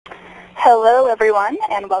Hello everyone,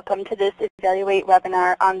 and welcome to this EvaluATE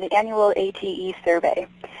webinar on the annual ATE survey.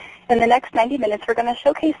 In the next 90 minutes, we're going to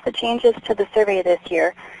showcase the changes to the survey this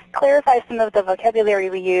year, clarify some of the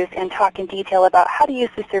vocabulary we use, and talk in detail about how to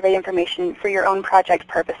use the survey information for your own project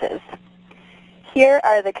purposes. Here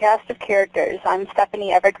are the cast of characters. I'm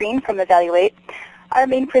Stephanie Evergreen from EvaluATE. Our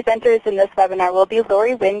main presenters in this webinar will be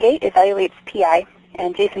Lori Wingate, EvaluATE's PI,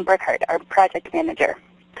 and Jason Burkhart, our project manager.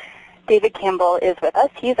 David Campbell is with us.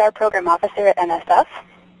 He's our program officer at NSF.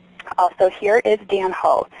 Also here is Dan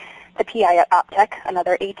Hull, the PI at Optech,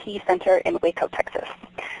 another AT center in Waco, Texas.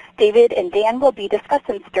 David and Dan will be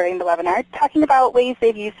discussants during the webinar, talking about ways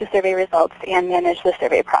they've used the survey results and managed the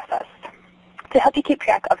survey process. To help you keep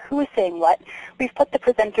track of who is saying what, we've put the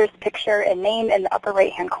presenter's picture and name in the upper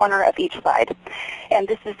right-hand corner of each slide. And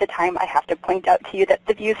this is the time I have to point out to you that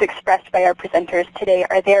the views expressed by our presenters today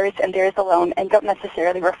are theirs and theirs alone and don't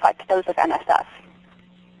necessarily reflect those of NSF.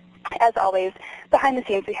 As always, behind the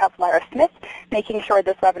scenes we have Laura Smith, making sure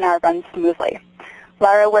this webinar runs smoothly.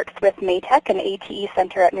 Laura works with Maytech, an ATE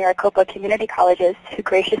center at Maricopa Community Colleges, who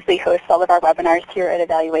graciously hosts all of our webinars here at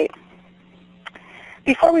EvaluATE.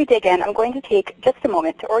 Before we dig in, I'm going to take just a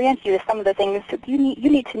moment to orient you to some of the things you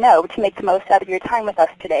need to know to make the most out of your time with us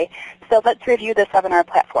today. So let's review this webinar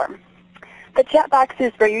platform. The chat box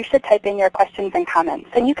is where you should type in your questions and comments,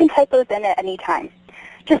 and you can type those in at any time.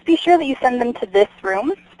 Just be sure that you send them to this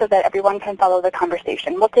room so that everyone can follow the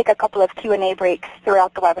conversation. We'll take a couple of Q&A breaks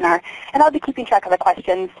throughout the webinar, and I'll be keeping track of the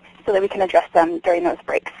questions so that we can address them during those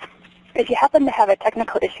breaks. If you happen to have a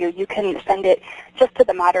technical issue, you can send it just to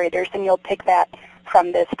the moderators, and you'll pick that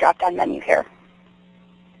from this drop-down menu here.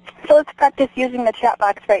 So let's practice using the chat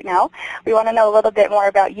box right now. We want to know a little bit more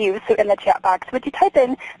about you. So in the chat box, would you type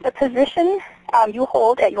in the position you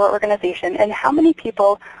hold at your organization and how many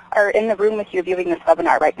people are in the room with you viewing this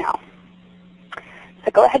webinar right now?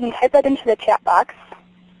 So go ahead and type that into the chat box,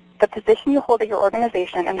 the position you hold at your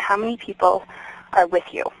organization and how many people are with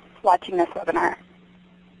you watching this webinar.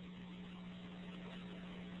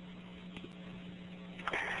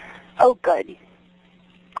 Oh, good.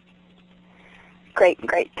 Great.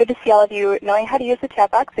 Good to see all of you knowing how to use the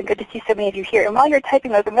chat box, and good to see so many of you here. And while you're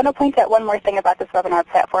typing those, I'm going to point out one more thing about this webinar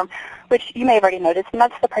platform, which you may have already noticed, and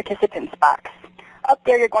that's the participants box. Up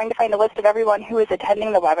there, you're going to find a list of everyone who is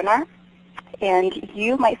attending the webinar, and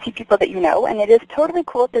you might see people that you know, and it is totally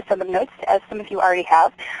cool to send them notes, as some of you already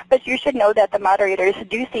have, but you should know that the moderators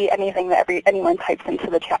do see anything that anyone types into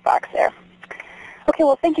the chat box there. Okay,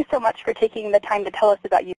 well, thank you so much for taking the time to tell us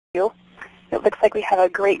about you. It looks like we have a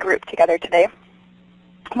great group together today.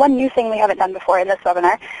 One new thing we haven't done before in this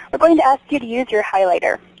webinar, we're going to ask you to use your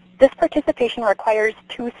highlighter. This participation requires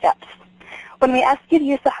 2 steps. When we ask you to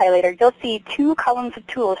use the highlighter, you'll see 2 columns of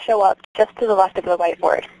tools show up just to the left of the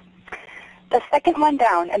whiteboard. The second one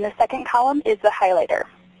down in the second column is the highlighter.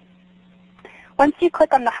 Once you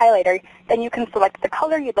click on the highlighter, then you can select the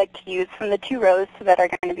color you'd like to use from the 2 rows that are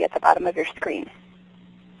going to be at the bottom of your screen.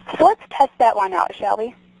 So let's test that one out, shall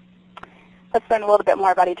we? Let's learn a little bit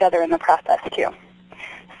more about each other in the process, too.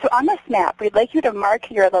 So on this map, we'd like you to mark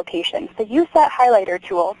your location. So use that highlighter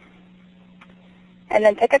tool, and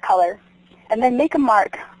then pick a color, and then make a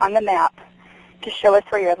mark on the map to show us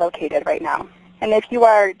where you're located right now. And if you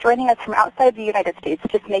are joining us from outside the United States,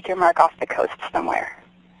 just make your mark off the coast somewhere.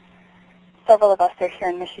 Several of us are here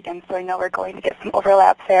in Michigan, so I know we're going to get some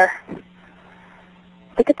overlap there.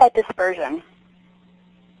 Look at that dispersion.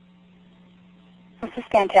 This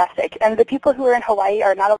is fantastic. And the people who are in Hawaii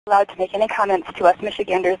are not allowed to make any comments to us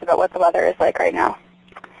Michiganders about what the weather is like right now.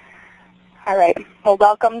 All right. Well,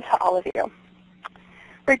 welcome to all of you.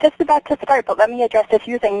 We're just about to start, but let me address a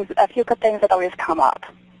few quick things that always come up.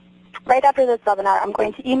 Right after this webinar, I'm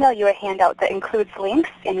going to email you a handout that includes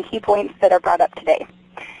links and key points that are brought up today.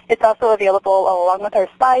 It's also available along with our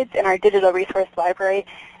slides in our digital resource library,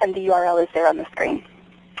 and the URL is there on the screen.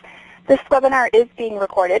 This webinar is being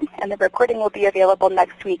recorded, and the recording will be available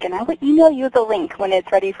next week, and I will email you the link when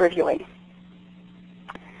it's ready for viewing.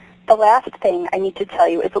 The last thing I need to tell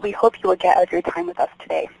you is what we hope you will get out of your time with us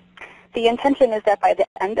today. The intention is that by the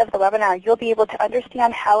end of the webinar, you'll be able to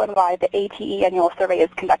understand how and why the ATE annual survey is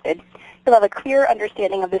conducted. You'll have a clear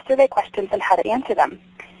understanding of the survey questions and how to answer them,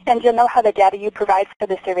 and you'll know how the data you provide for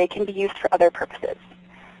the survey can be used for other purposes.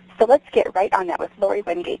 So let's get right on that with Lori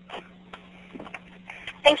Wingate.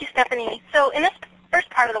 Thank you, Stephanie. So in this first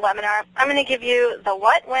part of the webinar, I'm going to give you the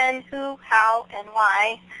what, when, who, how, and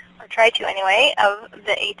why, or try to anyway, of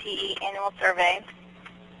the ATE annual survey.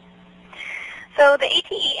 So the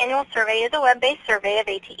ATE annual survey is a web-based survey of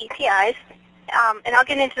ATE PIs, and I'll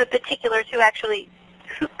get into the particulars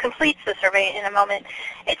who completes the survey in a moment.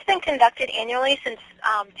 It's been conducted annually since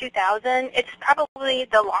 2000. It's probably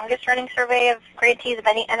the longest running survey of grantees of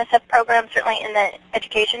any NSF program, certainly in the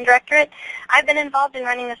Education Directorate. I've been involved in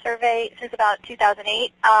running the survey since about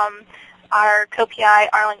 2008. Our co-PI,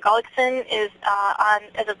 Arlen Gullickson, is on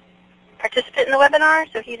as a participant in the webinar,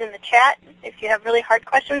 so he's in the chat. If you have really hard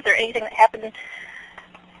questions or anything that happened,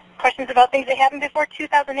 questions about things that happened before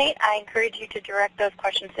 2008, I encourage you to direct those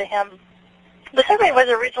questions to him. The survey was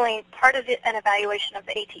originally part of an evaluation of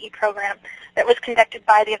the ATE program that was conducted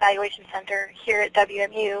by the Evaluation Center here at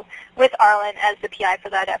WMU with Arlen as the PI for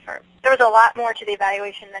that effort. There was a lot more to the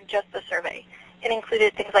evaluation than just the survey. It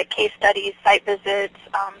included things like case studies, site visits,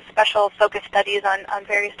 special focus studies on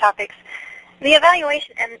various topics. The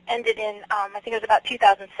evaluation ended in, I think it was about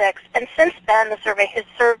 2006, and since then the survey has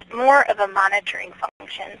served more of a monitoring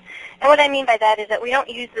function. And what I mean by that is that we don't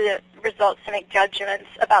use the results to make judgments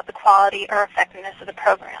about the quality or effectiveness of the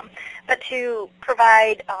program, but to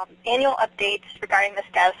provide annual updates regarding the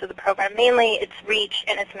status of the program, mainly its reach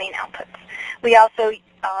and its main outputs. We also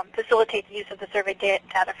facilitate the use of the survey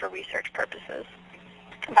data for research purposes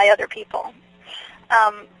by other people.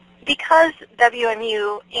 Because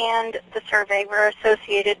WMU and the survey were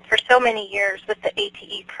associated for so many years with the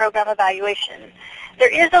ATE program evaluation,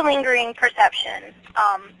 there is a lingering perception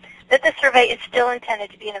that the survey is still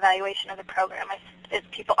intended to be an evaluation of the program. As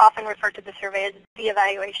people often refer to the survey as the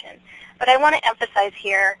evaluation. But I want to emphasize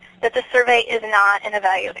here that the survey is not an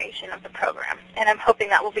evaluation of the program, and I'm hoping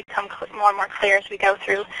that will become more and more clear as we go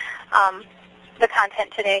through the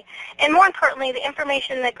content today. And more importantly, the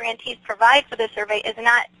information that grantees provide for the survey is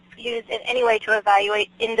not used in any way to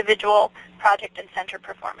evaluate individual project and center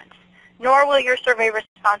performance, nor will your survey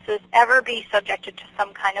responses ever be subjected to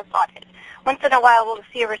some kind of audit. Once in a while, we'll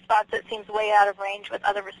see a response that seems way out of range with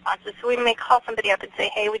other responses, so we may call somebody up and say,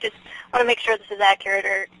 hey, we just want to make sure this is accurate,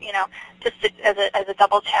 or, just as a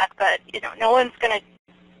double check, but, no one's going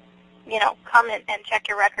to, come and check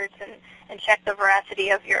your records and check the veracity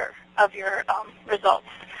of your results.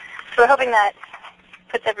 So we're hoping that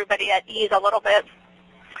puts everybody at ease a little bit.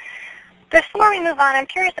 Before we move on, I'm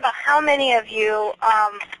curious about how many of you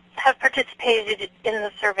have participated in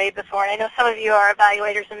the survey before. And I know some of you are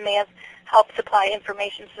evaluators and may have helped supply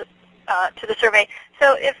information to the survey.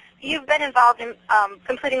 So if you've been involved in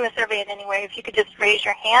completing the survey in any way, if you could just raise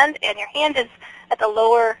your hand, and your hand is at the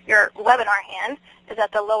lower, your webinar hand is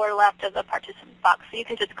at the lower left of the participant box. So you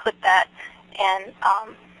can just click that, and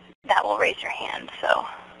that will raise your hand. So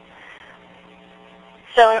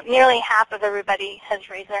nearly half of everybody has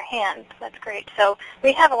raised their hand. That's great. So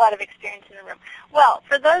we have a lot of experience in the room. Well,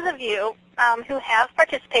 for those of you who have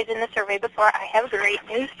participated in the survey before, I have great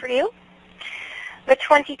news for you. The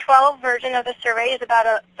 2012 version of the survey is about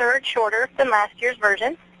a third shorter than last year's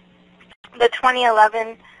version. The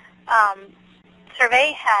 2011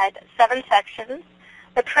 survey had 7 sections.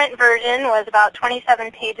 The print version was about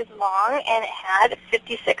 27 pages long, and it had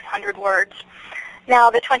 5,600 words. Now,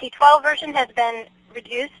 the 2012 version has been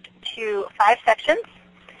reduced to 5 sections.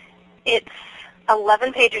 It's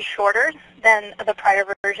 11 pages shorter than the prior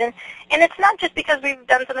version. And it's not just because we've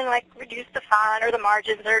done something like reduce the font or the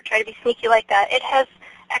margins or try to be sneaky like that. It has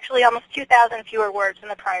actually almost 2,000 fewer words than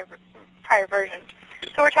the prior version.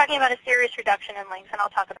 So we're talking about a serious reduction in length, and I'll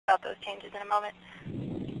talk about those changes in a moment.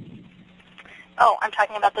 Oh, I'm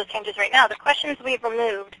talking about those changes right now. The questions we've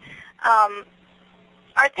removed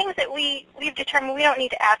are things that we've determined we don't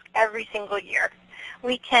need to ask every single year.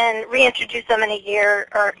 We can reintroduce them in a year,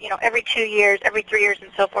 or every 2 years, every 3 years, and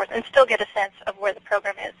so forth, and still get a sense of where the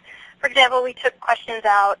program is. For example, we took questions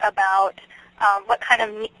out about what kind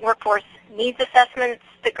of workforce needs assessments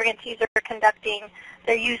that grantees are conducting,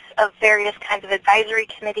 their use of various kinds of advisory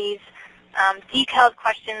committees, detailed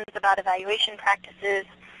questions about evaluation practices,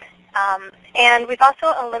 and we've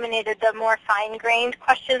also eliminated the more fine-grained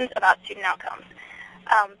questions about student outcomes.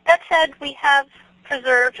 That said, we have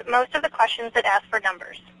preserved most of the questions that ask for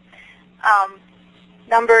numbers.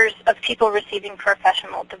 Numbers of people receiving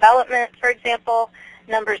professional development, for example,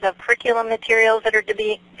 numbers of curriculum materials that are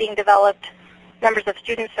being developed, numbers of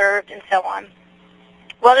students served, and so on.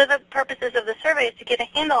 One of the purposes of the survey is to get a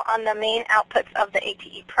handle on the main outputs of the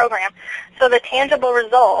ATE program. So the tangible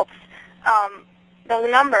results, those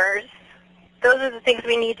numbers, those are the things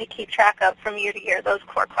we need to keep track of from year to year, those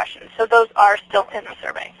core questions. So those are still in the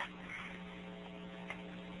survey.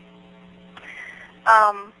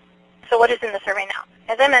 So what is in the survey now?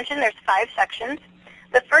 As I mentioned, there's 5 sections.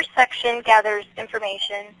 The first section gathers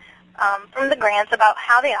information from the grants about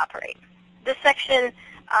how they operate. This section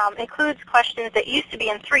includes questions that used to be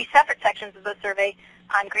in 3 separate sections of the survey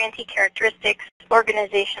on grantee characteristics,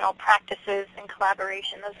 organizational practices, and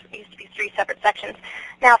collaboration. Those used to be 3 separate sections.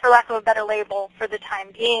 Now, for lack of a better label, for the time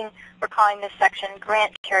being, we're calling this section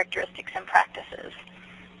Grant Characteristics and Practices.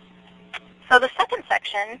 So the second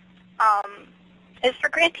section is for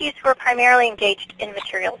grantees who are primarily engaged in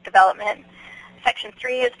materials development. Section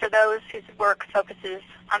 3 is for those whose work focuses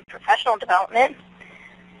on professional development.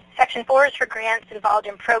 Section 4 is for grants involved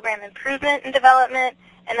in program improvement and development.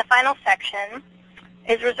 And the final section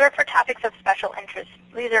is reserved for topics of special interest.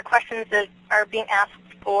 These are questions that are being asked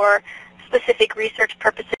for specific research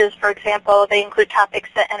purposes. For example, they include topics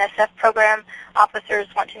that NSF program officers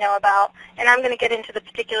want to know about. And I'm going to get into the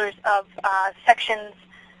particulars of sections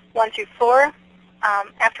 1 through 4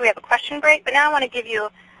 after we have a question break. But now I want to give you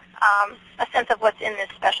a sense of what's in this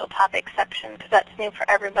special topics section, because that's new for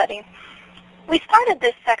everybody. We started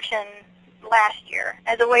this section last year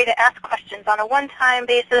as a way to ask questions on a one-time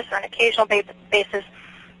basis or an occasional basis.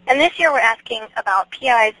 And this year we're asking about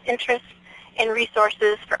PI's interests in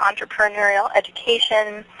resources for entrepreneurial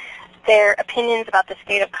education, their opinions about the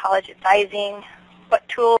state of college advising, what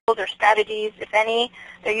tools or strategies, if any,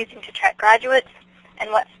 they're using to track graduates, and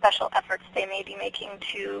what special efforts they may be making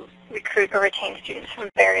to recruit or retain students from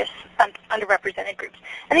various underrepresented groups.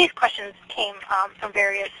 And these questions came from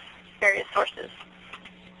various sources.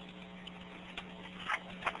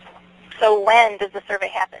 So when does the survey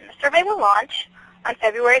happen? The survey will launch on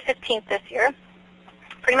February 15th this year.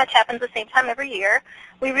 Pretty much happens the same time every year.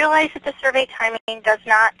 We realize that the survey timing does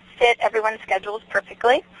not fit everyone's schedules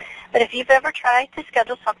perfectly, but if you've ever tried to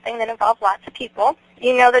schedule something that involves lots of people,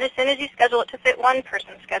 you know that as soon as you schedule it to fit one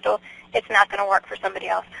person's schedule, it's not going to work for somebody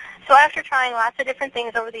else. So after trying lots of different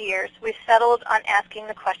things over the years, we've settled on asking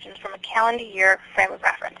the questions from a calendar year frame of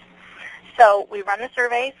reference. So we run the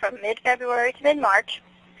survey from mid-February to mid-March,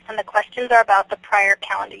 and the questions are about the prior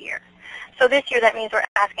calendar year. So this year, that means we're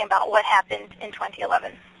asking about what happened in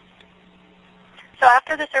 2011. So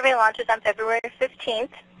after the survey launches on February 15th,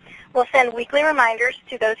 we'll send weekly reminders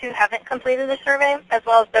to those who haven't completed the survey, as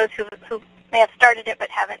well as those who may have started it but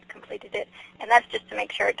haven't completed it. And that's just to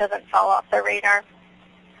make sure it doesn't fall off their radar.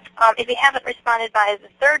 If you haven't responded by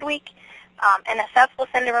the 3rd week, NSF will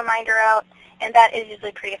send a reminder out, and that is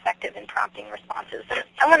usually pretty effective in prompting responses. And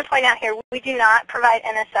I want to point out here, we do not provide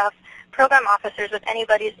NSF program officers with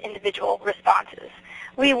anybody's individual responses.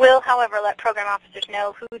 We will, however, let program officers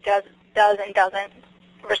know who does and doesn't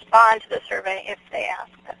respond to the survey if they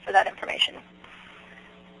ask for that information.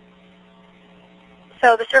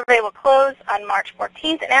 So the survey will close on March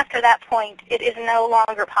 14th, and after that point, it is no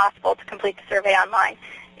longer possible to complete the survey online.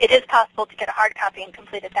 It is possible to get a hard copy and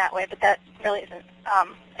complete it that way, but that really isn't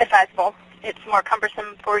advisable. It's more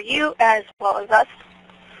cumbersome for you as well as us.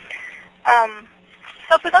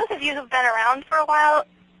 So for those of you who've been around for a while,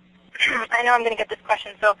 I know I'm going to get this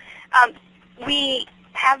question. So we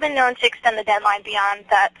have been known to extend the deadline beyond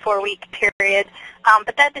that 4-week period,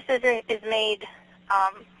 but that decision is made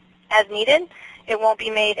as needed. It won't be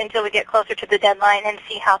made until we get closer to the deadline and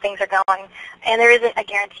see how things are going. And there isn't a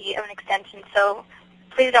guarantee of an extension, so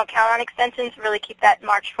please don't count on extensions. Really keep that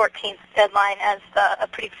March 14th deadline as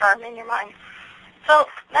pretty firm in your mind. So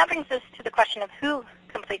that brings us to the question of who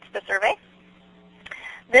completes the survey.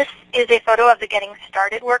 This is a photo of the Getting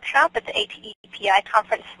Started workshop at the ATE-PI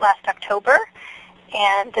conference last October.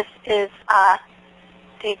 And this is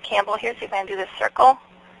Dave Campbell here. See if I can do this circle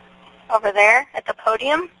over there at the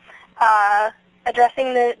podium,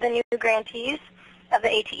 addressing the new grantees of the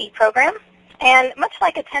ATE program. And much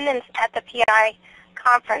like attendance at the PI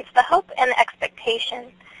conference, the hope and the expectation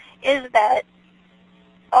is that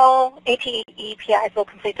all ATE PIs will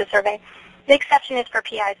complete the survey. The exception is for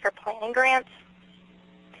PIs for planning grants.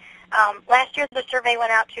 Last year, the survey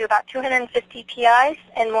went out to about 250 PIs,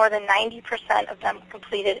 and more than 90% of them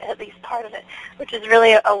completed at least part of it, which is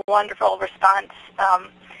really a wonderful response.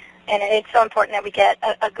 And it's so important that we get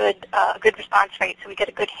a good response rate so we get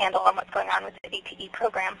a good handle on what's going on with the ATE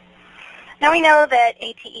program. Now we know that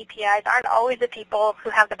ATE PIs aren't always the people who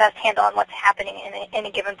have the best handle on what's happening in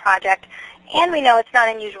a given project, and we know it's not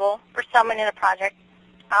unusual for someone in a project,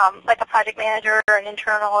 like a project manager or an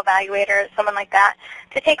internal evaluator, someone like that,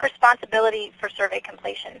 to take responsibility for survey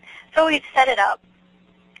completion. So we've set it up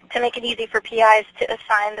to make it easy for PIs to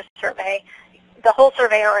assign the survey, the whole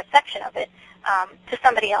survey or a section of it, to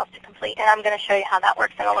somebody else to complete, and I'm going to show you how that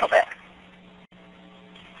works in a little bit.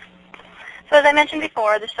 So as I mentioned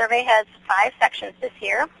before, the survey has 5 sections this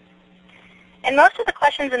year, and most of the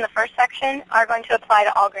questions in the first section are going to apply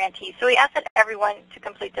to all grantees. So we ask that everyone to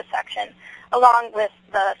complete this section, along with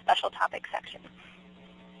the special topic section.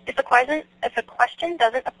 If a question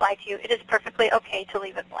doesn't apply to you, it is perfectly okay to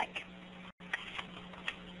leave it blank.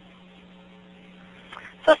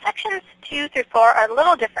 So sections 2 through 4 are a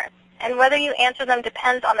little different, and whether you answer them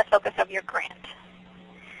depends on the focus of your grant.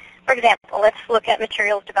 For example, let's look at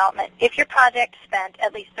materials development. If your project spent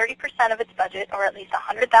at least 30% of its budget, or at least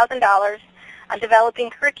 $100,000, on developing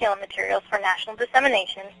curriculum materials for national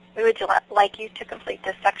dissemination, we would like you to complete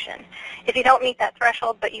this section. If you don't meet that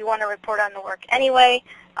threshold but you want to report on the work anyway,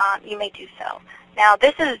 you may do so. Now,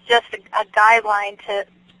 this is just a guideline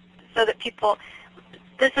so that people,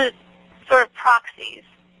 this is sort of proxies,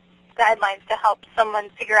 guidelines to help someone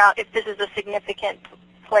figure out if this is a significant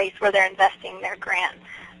place where they're investing their grant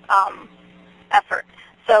effort.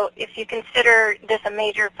 So if you consider this a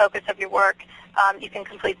major focus of your work,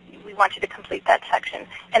 we want you to complete that section.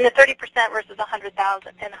 And the 30% versus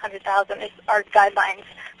 100,000 and 100,000 are guidelines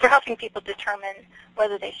for helping people determine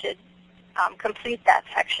whether they should complete that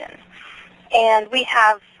section. And we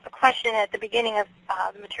have a question at the beginning of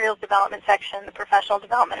the materials development section, the professional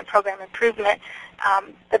development and program improvement,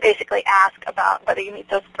 that basically ask about whether you meet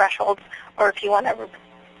those thresholds or if you want to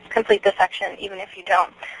complete the section even if you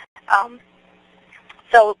don't.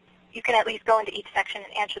 So you can at least go into each section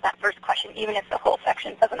and answer that first question even if the whole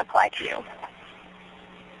section doesn't apply to you.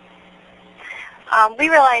 We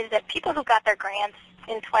realized that people who got their grants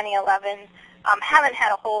in 2011 haven't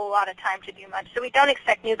had a whole lot of time to do much, so we don't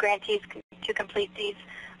expect new grantees to complete these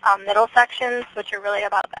middle sections, which are really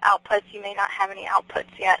about the outputs. You may not have any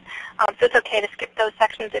outputs yet, so it's okay to skip those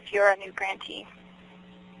sections if you're a new grantee.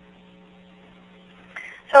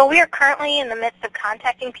 So we are currently in the midst of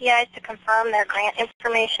contacting PIs to confirm their grant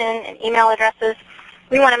information and email addresses.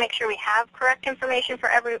 We want to make sure we have correct information for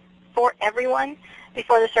everyone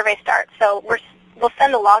before the survey starts. So we'll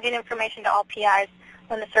send the login information to all PIs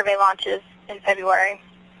when the survey launches in February.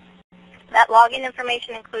 That login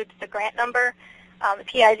information includes the grant number, the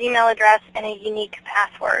PI's email address, and a unique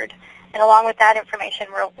password. And along with that information,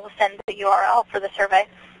 we'll send the URL for the survey.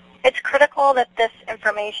 It's critical that this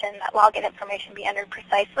information, that login information, be entered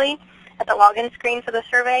precisely at the login screen for the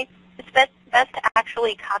survey. It's best to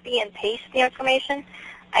actually copy and paste the information.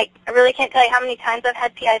 I really can't tell you how many times I've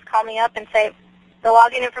had PIs call me up and say, the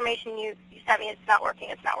login information you sent me, it's not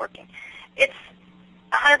working, it's not working. It's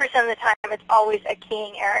 100% of the time, it's always a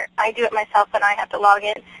keying error. I do it myself when I have to log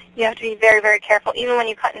in. You have to be very, very careful. Even when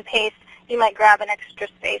you cut and paste, you might grab an extra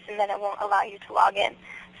space and then it won't allow you to log in.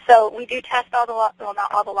 So we do test all the, well,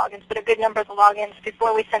 not all the logins, but a good number of the logins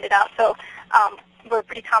before we send it out. So we're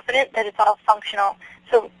pretty confident that it's all functional.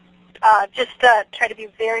 So just try to be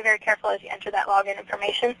very, very careful as you enter that login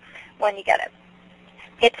information when you get it.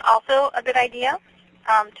 It's also a good idea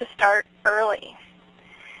to start early,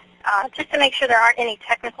 just to make sure there aren't any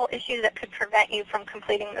technical issues that could prevent you from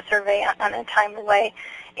completing the survey on a timely way.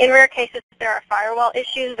 In rare cases, there are firewall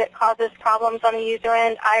issues that causes problems on the user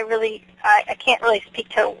end. I can't really speak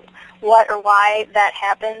to what or why that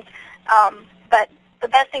happens, but the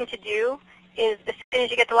best thing to do is as soon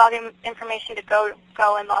as you get the login information to go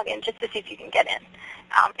and log in just to see if you can get in.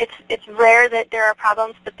 It's rare that there are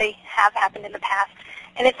problems, but they have happened in the past.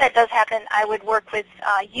 And if that does happen, I would work with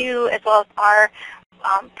you as well as our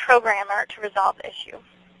programmer to resolve the issue.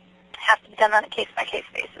 It has to be done on a case-by-case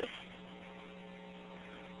basis.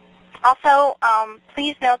 Also,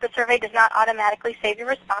 please note the survey does not automatically save your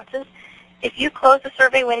responses. If you close the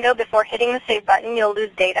survey window before hitting the Save button, you'll lose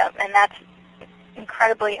data, and that's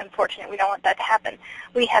incredibly unfortunate. We don't want that to happen.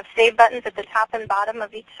 We have Save buttons at the top and bottom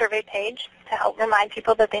of each survey page to help remind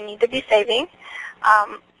people that they need to be saving.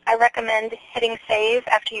 I recommend hitting Save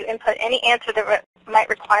after you input any answer that might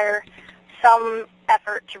require some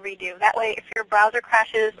effort to redo. That way, if your browser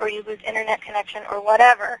crashes or you lose internet connection or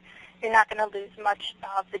whatever, you're not going to lose much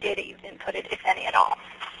of the data you've inputted, if any at all.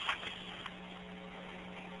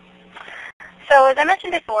 So as I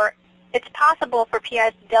mentioned before, it's possible for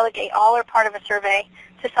PIs to delegate all or part of a survey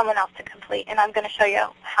to someone else to complete, and I'm going to show you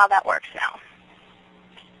how that works now.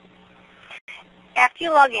 After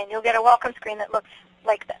you log in, you'll get a welcome screen that looks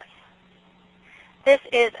like this. This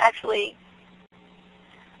is actually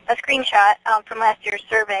a screenshot from last year's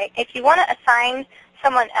survey. If you want to assign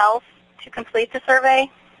someone else to complete the survey,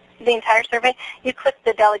 the entire survey, you click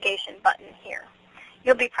the delegation button here.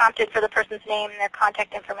 You'll be prompted for the person's name and their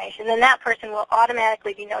contact information, and that person will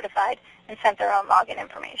automatically be notified and sent their own login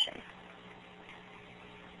information.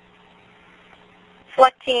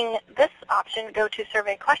 Selecting this option, Go to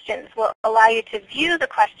Survey Questions, will allow you to view the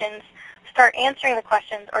questions, start answering the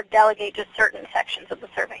questions, or delegate just certain sections of the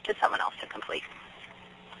survey to someone else to complete.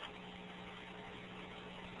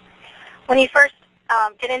 When you first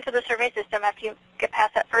get into the survey system, after you get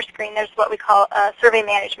past that first screen, there's what we call a survey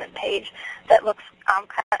management page that looks,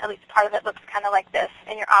 at least part of it looks kind of like this,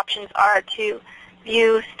 and your options are to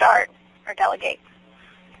view, start, or delegate.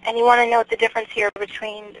 And you want to note the difference here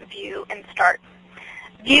between view and start.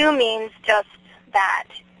 View means just that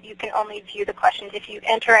you can only view the questions. If you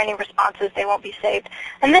enter any responses, they won't be saved.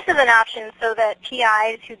 And this is an option so that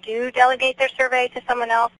PIs who do delegate their survey to someone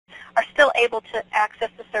else are still able to access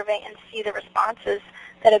the survey and see the responses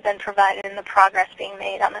that have been provided and the progress being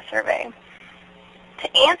made on the survey.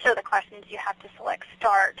 To answer the questions, you have to select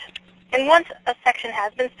Start. And once a section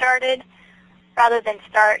has been started, rather than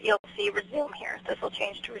Start, you'll see Resume here. This will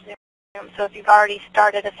change to Resume. So if you've already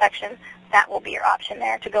started a section, that will be your option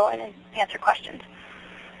there to go in and answer questions.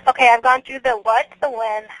 Okay, I've gone through the what, the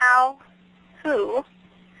when, how, who,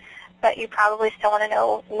 but you probably still want to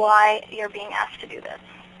know why you're being asked to do this.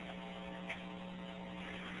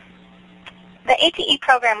 The ATE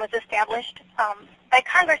program was established by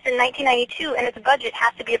Congress in 1992, and its budget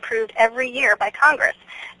has to be approved every year by Congress.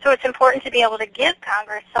 So it's important to be able to give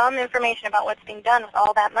Congress some information about what's being done with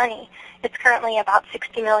all that money. It's currently about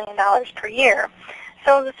 $60 million per year.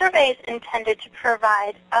 So the survey is intended to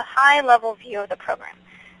provide a high-level view of the program,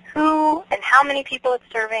 who and how many people it's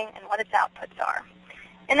serving and what its outputs are.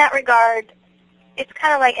 In that regard, it's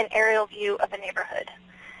kind of like an aerial view of a neighborhood.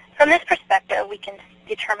 From this perspective, we can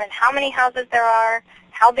determine how many houses there are,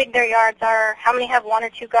 how big their yards are, how many have 1 or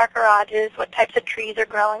 2 garages, what types of trees are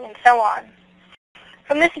growing, and so on.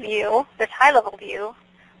 From this view, this high-level view,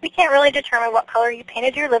 we can't really determine what color you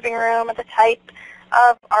painted your living room, or the type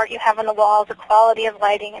of art you have on the walls, the quality of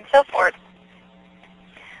lighting, and so forth.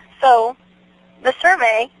 So the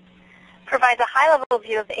survey provides a high-level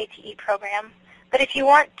view of the ATE program, but if you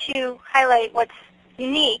want to highlight what's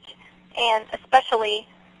unique and especially,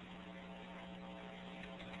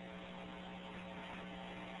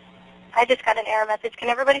 I just got an error message. Can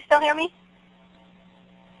everybody still hear me?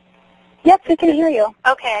 Yep, we can hear you.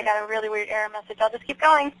 Okay, I got a really weird error message. I'll just keep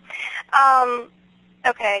going.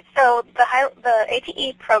 Okay, so the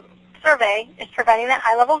ATE survey is providing that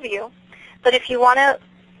high-level view, but if you want to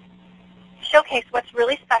showcase what's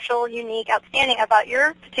really special, unique, outstanding about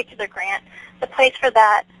your particular grant, the place for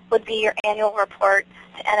that would be your annual report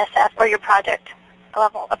to NSF or your project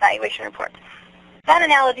level evaluation report. That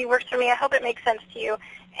analogy works for me. I hope it makes sense to you.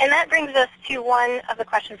 And that brings us to one of the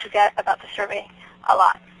questions we get about the survey a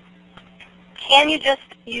lot. Can you just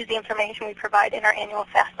use the information we provide in our annual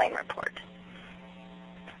FastLane report?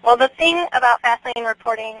 Well, the thing about FastLane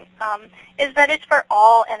reporting is that it's for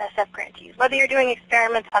all NSF grantees, whether you're doing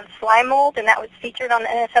experiments on slime mold, and that was featured on the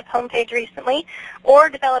NSF homepage recently, or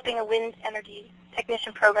developing a wind energy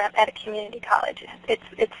technician program at a community college.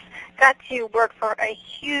 It's got to work for a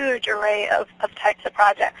huge array of types of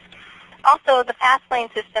projects. Also, the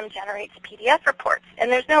FastLane system generates PDF reports,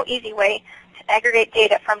 and there's no easy way to aggregate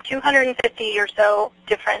data from 250 or so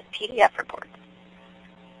different PDF reports.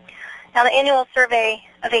 Now, the annual survey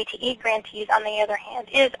of ATE grantees, on the other hand,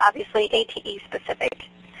 is obviously ATE specific,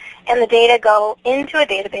 and the data go into a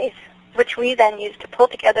database, which we then use to pull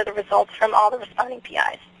together the results from all the responding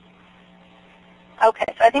PIs. Okay,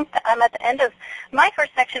 so I think that I'm at the end of my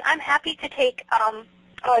first section. I'm happy to take, I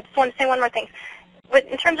just want to say one more thing.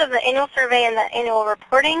 In terms of the annual survey and the annual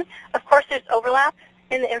reporting, of course there's overlap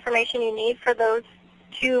in the information you need for those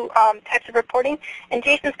two types of reporting, and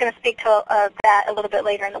Jason's going to speak to that a little bit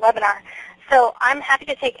later in the webinar. So I'm happy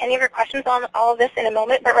to take any of your questions on all of this in a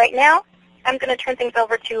moment, but right now I'm going to turn things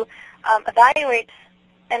over to EvaluATE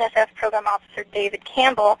NSF Program Officer David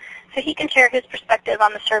Campbell so he can share his perspective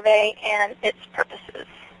on the survey and its purposes.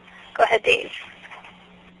 Go ahead, Dave.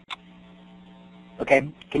 Okay,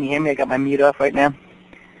 can you hear me? I got my mute off right now.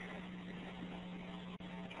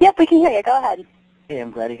 Yep, we can hear you. Go ahead. Hey,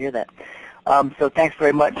 I'm glad to hear that. So thanks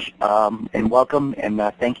very much, and welcome, and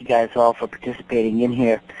thank you guys all for participating in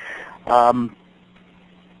here. I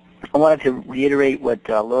wanted to reiterate what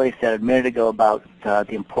Lori said a minute ago about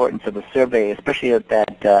the importance of a survey, especially at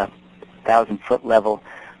that 1,000-foot level,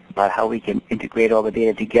 about how we can integrate all the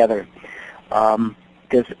data together.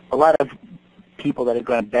 There's a lot of people that are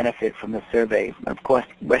going to benefit from the survey. Of course,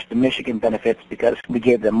 Western Michigan benefits because we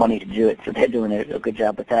gave them money to do it, so they're doing a good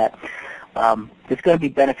job with that. There's going to be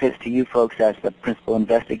benefits to you folks as the principal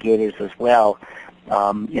investigators as well.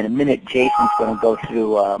 In a minute, Jason's going to go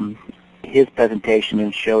through his presentation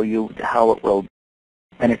and show you how it will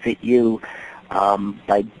benefit you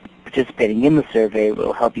by participating in the survey. It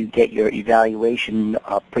will help you get your evaluation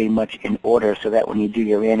pretty much in order so that when you do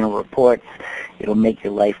your annual reports, it'll make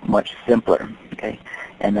your life much simpler. Okay,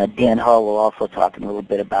 and Dan Hall will also talk a little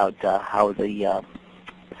bit about how the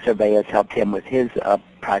survey has helped him with his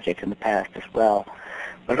project in the past as well.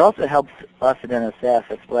 But it also helps us at NSF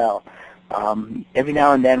as well. Every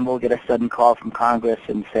now and then we'll get a sudden call from Congress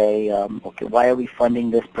and say, okay, why are we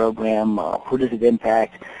funding this program? Who does it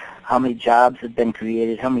impact? How many jobs have been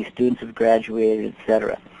created? How many students have graduated, et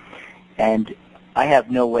cetera? And I have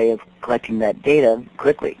no way of collecting that data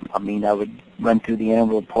quickly. I mean, I would run through the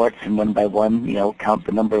annual reports and one by one, count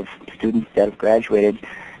the number of students that have graduated,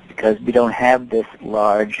 because we don't have this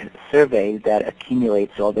large survey that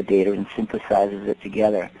accumulates all the data and synthesizes it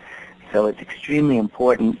together. So it's extremely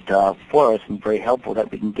important for us and very helpful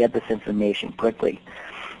that we can get this information quickly.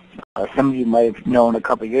 Some of you might have known a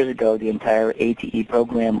couple of years ago the entire ATE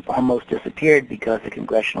program almost disappeared because the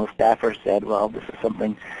congressional staffer said, well, this is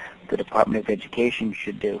something the Department of Education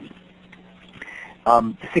should do.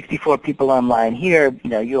 The 64 people online here,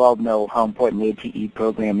 you all know how important the ATE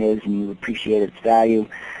program is and you appreciate its value.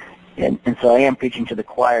 And so I am preaching to the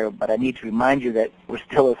choir, but I need to remind you that we're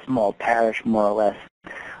still a small parish, more or less.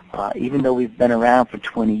 Even though we've been around for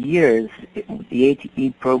 20 years, the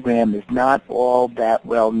ATE program is not all that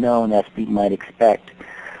well known as we might expect.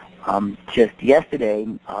 Just yesterday,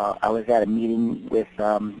 I was at a meeting with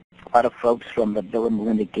a lot of folks from the Bill and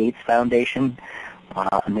Melinda Gates Foundation,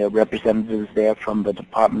 and there are representatives there from the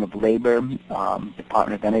Department of Labor,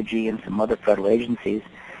 Department of Energy, and some other federal agencies.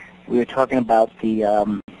 We were talking about the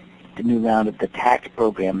new round of the tax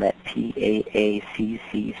program, that TAACCCT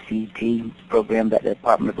program that the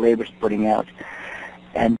Department of Labor is putting out.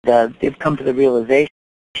 And they've come to the realization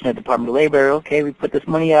at the Department of Labor, okay, we put this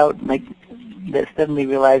money out, and they suddenly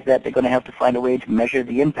realize that they're going to have to find a way to measure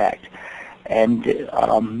the impact. And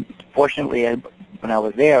fortunately, when I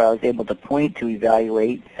was there, I was able to point to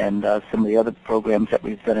EvaluATE and some of the other programs that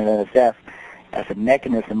we've done at NSF as a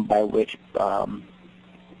mechanism by which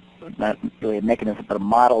not really a mechanism, but a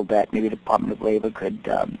model that maybe the Department of Labor could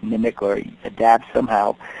mimic or adapt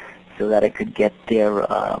somehow so that it could get their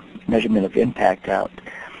measurement of impact out.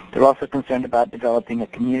 They're also concerned about developing a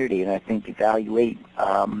community, and I think EvaluATE,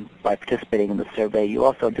 by participating in the survey, you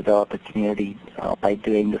also develop a community by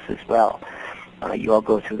doing this as well. You all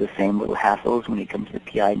go through the same little hassles when you come to the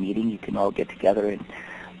PI meeting. You can all get together and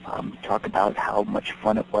talk about how much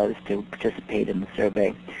fun it was to participate in the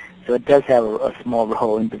survey. So it does have a small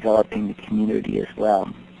role in developing the community as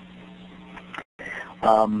well.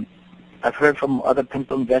 I've heard from other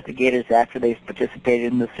principal investigators after they've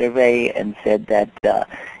participated in the survey and said that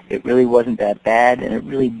it really wasn't that bad, and it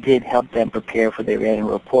really did help them prepare for their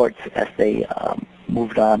annual reports as they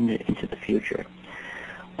moved on into the future.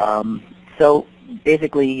 So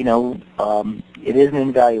basically, it is an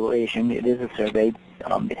evaluation. It is a survey.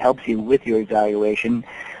 It helps you with your evaluation.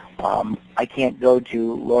 I can't go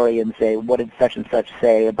to Lori and say, what did such and such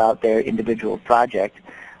say about their individual project?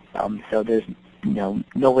 So there's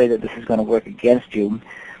no way that this is going to work against you.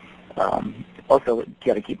 Also, you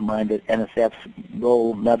got to keep in mind that NSF's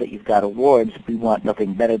role, now that you've got awards, we want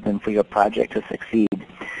nothing better than for your project to succeed.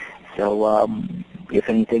 So if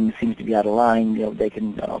anything seems to be out of line, they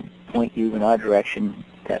can point you in our direction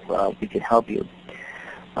that we can help you.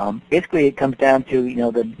 Basically, it comes down to,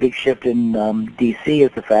 the big shift in D.C.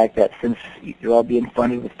 is the fact that since you're all being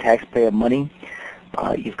funded with taxpayer money,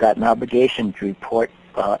 you've got an obligation to report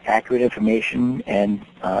accurate information and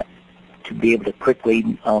to be able to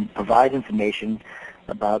quickly provide information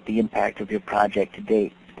about the impact of your project to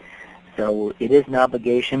date. So it is an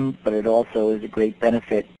obligation, but it also is a great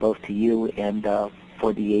benefit both to you and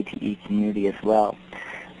for the ATE community as well.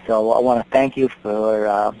 So I want to thank you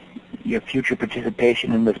for your future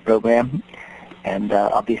participation in this program, and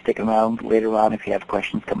I'll be sticking around later on if you have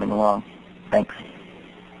questions coming along. Thanks.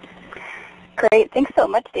 Great. Thanks so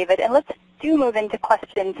much, David. And let's move into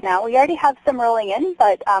questions now. We already have some rolling in,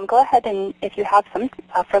 but go ahead and if you have some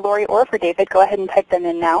for Lori or for David, go ahead and type them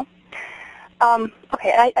in now.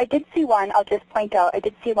 Okay, I did see one. I'll just point out, I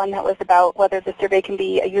did see one that was about whether the survey can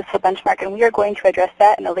be a useful benchmark, and we are going to address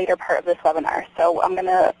that in a later part of this webinar. So I'm going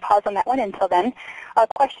to pause on that one until then. A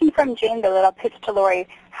question from Jane, though, that I'll pitch to Lori.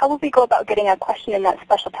 How will we go about getting a question in that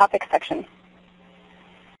special topics section?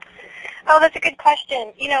 Oh, that's a good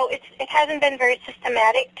question. It hasn't been very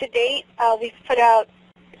systematic to date. We've put out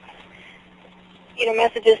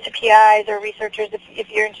messages to PIs or researchers. If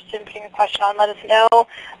you're interested in putting a question on, let us know.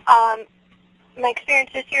 My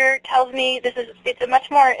experience this year tells me it's a much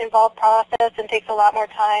more involved process and takes a lot more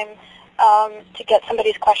time to get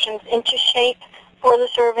somebody's questions into shape for the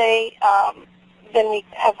survey than we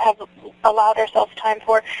have allowed ourselves time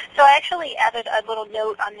for. So I actually added a little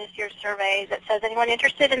note on this year's survey that says anyone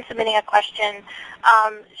interested in submitting a question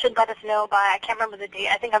should let us know by, I can't remember the date,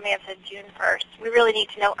 I think I may have said June 1st. We really need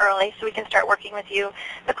to know early so we can start working with you.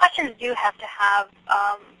 The questions do have to have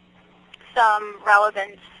some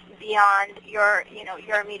relevance beyond your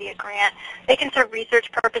immediate grant. They can serve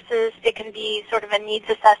research purposes. It can be sort of a needs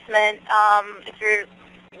assessment if you're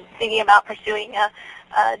thinking about pursuing a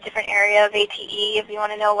different area of ATE, if you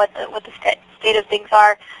want to know what the state of things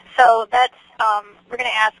are. So that's we're going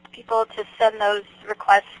to ask people to send those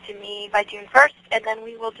requests to me by June 1st, and then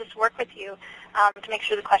we will just work with you to make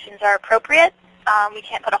sure the questions are appropriate. We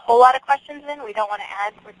can't put a whole lot of questions in. We don't want to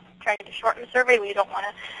add. We're trying to shorten the survey. We don't want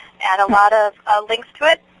to add a lot of links to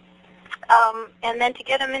it. And then to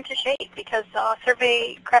get them into shape, because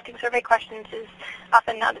crafting survey questions is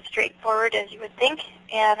often not as straightforward as you would think,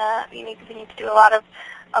 and we need to do a lot of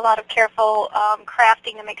careful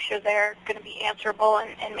crafting to make sure they're going to be answerable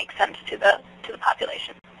and make sense to the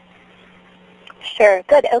population. Sure,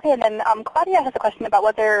 good. Okay, and then Claudia has a question about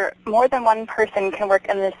whether more than one person can work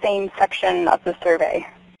in the same section of the survey.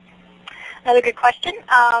 Another good question.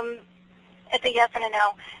 It's a yes and a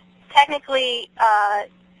no. Technically,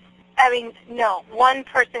 no. One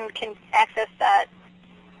person can access that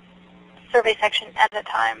survey section at a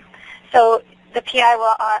time. So the PI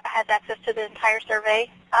has access to the entire survey.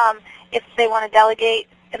 If they want to delegate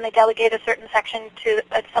and they delegate a certain section to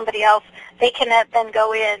somebody else, they can then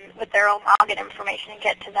go in with their own login information and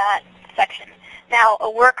get to that section. Now, a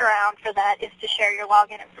workaround for that is to share your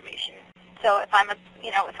login information. So if I'm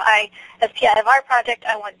if I, as PI of our project,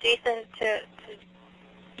 I want Jason to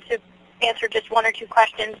answer just one or two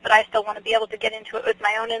questions, but I still want to be able to get into it with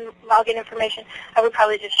my own login information, I would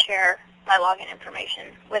probably just share my login information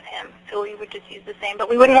with him. So we would just use the same, but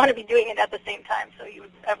we wouldn't want to be doing it at the same time, so you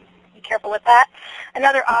would be careful with that.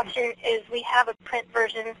 Another option is we have a print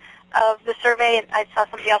version of the survey, and I saw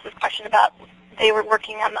somebody else's question about they were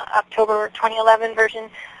working on the October 2011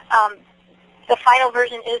 version. The final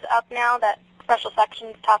version is up now. That special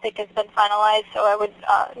sections topic has been finalized, so I would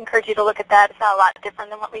encourage you to look at that. It's not a lot different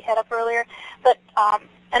than what we had up earlier. But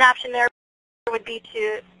an option there would be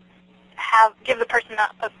to give the person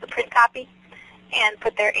the print copy and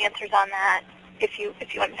put their answers on that if you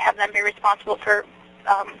want to have them be responsible for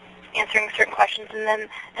answering certain questions, and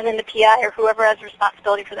then the PI or whoever has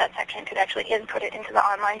responsibility for that section could actually input it into the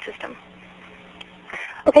online system.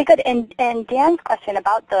 Okay, good. And Dan's question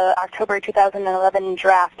about the October 2011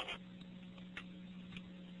 draft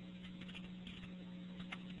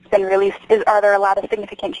been released. Are there a lot of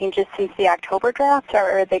significant changes since the October draft,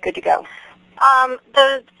 or are they good to go?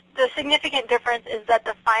 The significant difference is that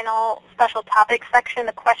the final special topics section,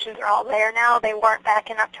 the questions are all there now. They weren't back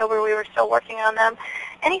in October. We were still working on them.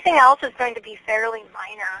 Anything else is going to be fairly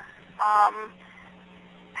minor.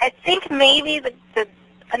 I think maybe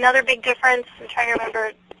another big difference, I'm trying to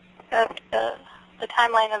remember the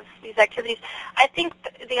timeline of these activities, I think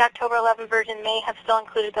the October 11 version may have still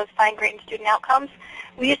included those fine-grained student outcomes.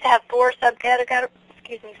 We used to have 4 subcategories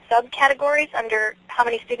under how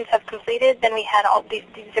many students have completed. Then we had all these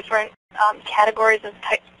different categories of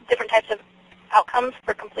different types of outcomes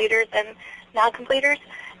for completers and non-completers,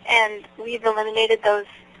 and we've eliminated those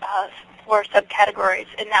 4 subcategories,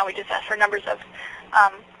 and now we just ask for numbers of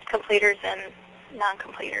completers and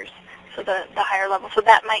non-completers, so the higher level. So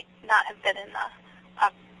that might not have been in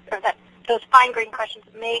those fine-grained questions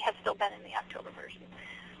may have still been in the October version.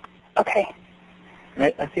 Okay.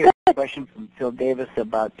 I see a question from Phil Davis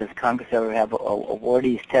about does Congress ever have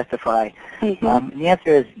awardees testify? Mm-hmm. The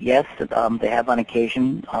answer is yes, they have on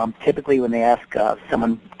occasion. Typically when they ask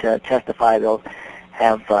someone to testify, they'll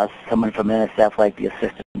have someone from NSF, like the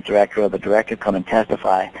assistant director or the director, come and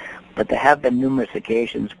testify. But there have been numerous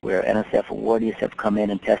occasions where NSF awardees have come in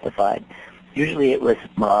and testified. Usually it was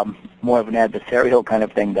more of an adversarial kind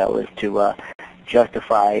of thing that was to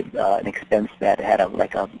justify an expense that had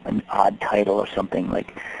an odd title or something,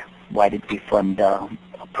 like why did we fund a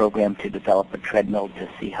program to develop a treadmill to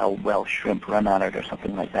see how well shrimp run on it or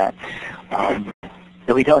something like that.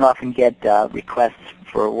 So we don't often get requests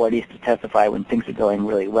for awardees to testify when things are going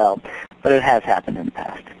really well, but it has happened in the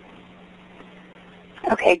past.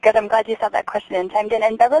 Okay, good. I'm glad you saw that question and chimed in.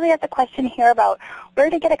 And Beverly has a question here about where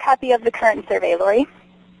to get a copy of the current survey. Lori?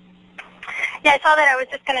 Yeah, I saw that. I was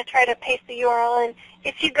just going to try to paste the URL in.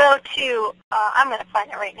 If you go to, I'm going to find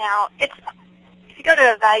it right now. If you go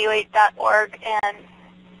to EvaluATE.org, and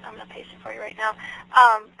I'm going to paste it for you right now,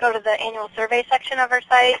 go to the annual survey section of our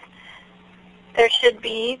site.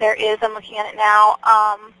 There is, I'm looking at it now,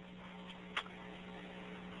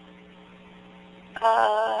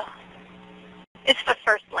 it's the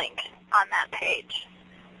first link on that page.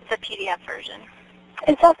 It's a PDF version.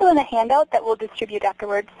 It's also in a handout that we'll distribute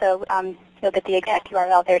afterwards, so you'll get the exact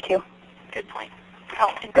URL there too. Good point.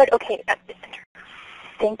 Oh, good. Okay.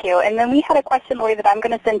 Thank you. And then we had a question, Lori, that I'm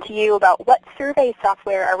going to send to you about what survey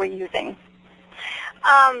software are we using?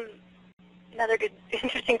 Another good,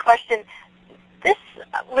 interesting question. This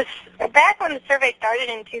was back when the survey started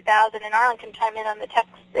in 2000, and Arlen can chime in on the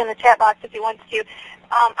text in the chat box if he wants to.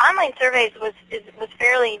 Online surveys was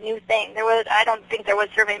fairly new thing. I don't think there was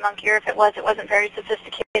SurveyMonkey, or if it was, it wasn't very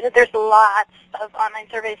sophisticated. There's lots of online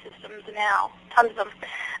survey systems now, tons of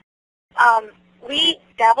them. We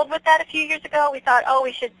dabbled with that a few years ago. We thought, oh,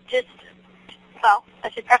 we should just, well, I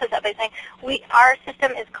should preface that by saying our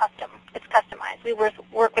system is custom. It's customized. We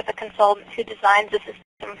work with a consultant who designs the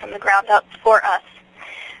system from the ground up for us.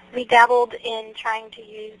 We dabbled in trying to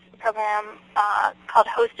use a program called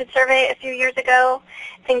Hosted Survey a few years ago,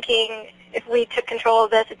 thinking if we took control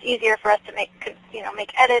of this, it's easier for us to make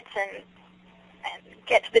edits and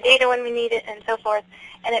get to the data when we need it and so forth.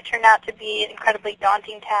 And it turned out to be an incredibly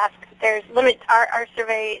daunting task. There's our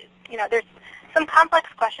survey, there's some complex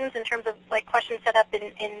questions in terms of like questions set up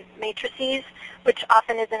in matrices, which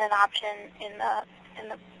often isn't an option in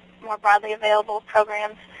the more broadly available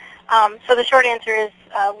programs. So the short answer is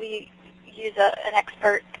we use an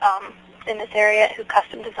expert in this area who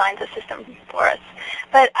custom designs a system for us.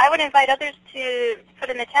 But I would invite others to put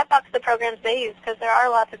in the chat box the programs they use, because there are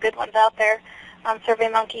lots of good ones out there.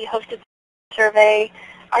 SurveyMonkey, Hosted Survey.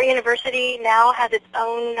 Our university now has its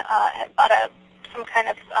own, some kind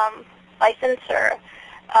of license or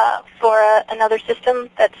for another system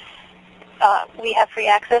that's we have free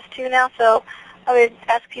access to now. So I would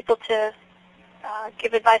ask people to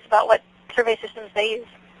give advice about what survey systems they use.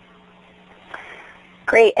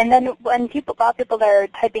 Great. And then while people are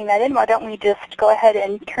typing that in, why don't we just go ahead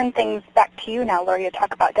and turn things back to you now, Lori, to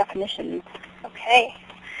talk about definitions. Okay.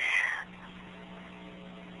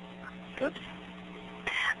 Oops.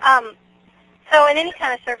 So in any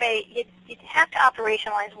kind of survey, you have to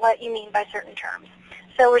operationalize what you mean by certain terms.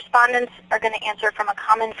 So respondents are going to answer from a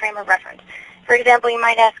common frame of reference. For example, you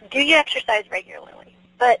might ask, do you exercise regularly?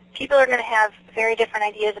 But people are going to have very different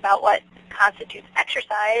ideas about what constitutes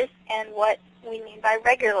exercise and what we mean by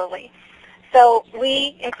regularly. So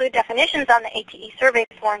we include definitions on the ATE survey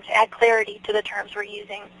form to add clarity to the terms we're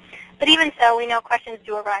using. But even so, we know questions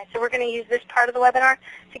do arise. So we're going to use this part of the webinar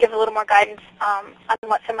to give a little more guidance on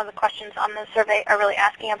what some of the questions on the survey are really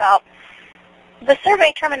asking about. The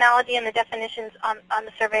survey terminology and the definitions on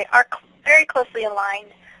the survey are very closely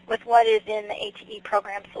aligned with what is in the ATE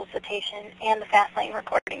program solicitation and the FastLane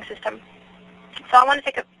recording system. So I want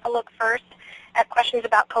to take a look first at questions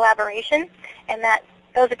about collaboration, and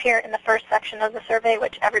those appear in the first section of the survey,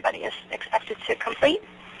 which everybody is expected to complete.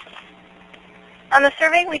 On the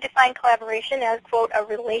survey, we define collaboration as, quote, a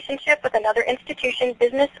relationship with another institution,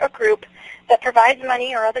 business, or group that provides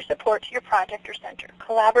money or other support to your project or center.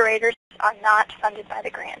 Collaborators are not funded by the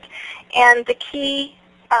grant. And the key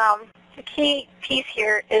piece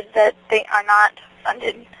here is that they are not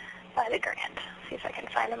funded by the grant. See if I can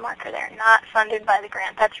find a marker there. Not funded by the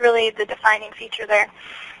grant. That's really the defining feature there.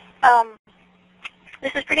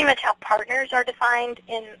 This is pretty much how partners are defined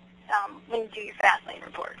in when you do your FastLane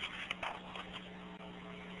report.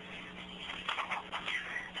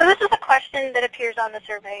 So this is a question that appears on the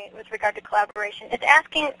survey with regard to collaboration. It's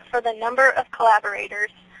asking for the number of collaborators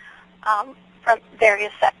from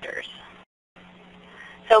various sectors.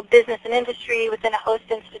 So business and industry within a host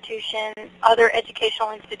institution, other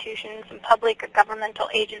educational institutions, and public or governmental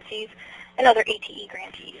agencies, and other ATE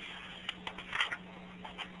grantees.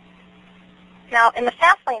 Now, in the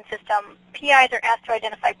FastLane system, PIs are asked to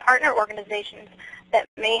identify partner organizations that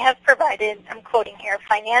may have provided, I'm quoting here,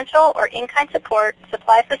 financial or in-kind support,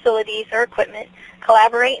 supply facilities or equipment,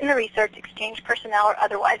 collaborate in the research, exchange personnel, or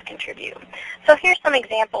otherwise contribute. So here's some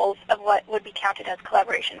examples of what would be counted as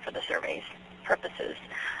collaboration for the survey's purposes.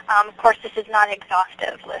 Of course, this is not an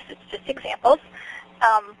exhaustive list. It's just examples.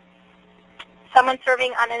 Someone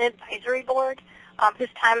serving on an advisory board whose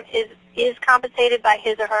time is compensated by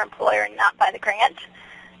his or her employer and not by the grant.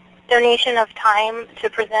 Donation of time to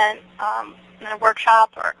present in a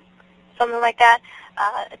workshop or something like that.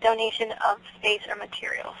 A donation of space or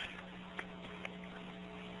materials.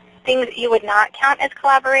 Things that you would not count as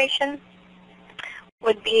collaboration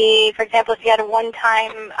would be, for example, if you had a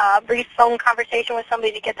one-time brief phone conversation with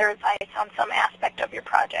somebody to get their advice on some aspect of your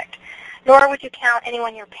project. Nor would you count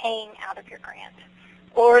anyone you're paying out of your grant,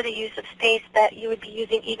 or the use of space that you would be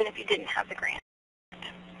using even if you didn't have the grant.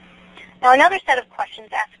 Now, another set of questions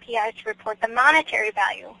asks PIs to report the monetary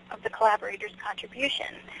value of the collaborator's contribution.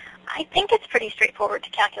 I think it's pretty straightforward to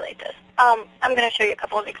calculate this. I'm going to show you a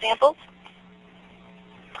couple of examples.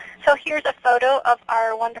 So here's a photo of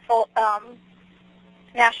our wonderful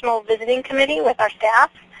National Visiting Committee with our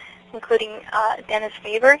staff, including Dennis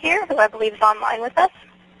Faber here, who I believe is online with us.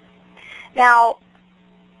 Now,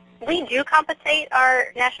 We do compensate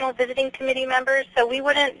our National Visiting Committee members, so we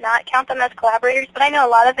wouldn't not count them as collaborators, but I know a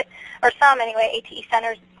lot of it, or some anyway, ATE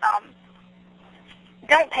centers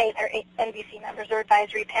don't pay their NVC members or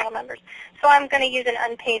advisory panel members. So I'm going to use an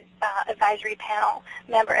unpaid advisory panel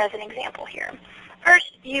member as an example here.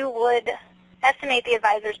 First, you would estimate the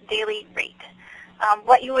advisor's daily rate,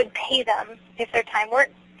 what you would pay them if their time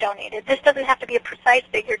weren't donated. This doesn't have to be a precise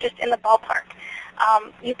figure, just in the ballpark.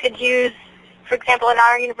 You could use, for example, in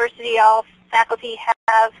our university, all faculty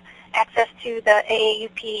have access to the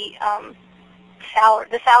AAUP salary,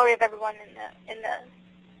 the salary of everyone in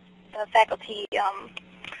the faculty,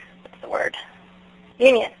 what's the word,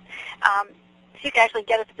 union. So you can actually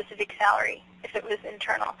get a specific salary if it was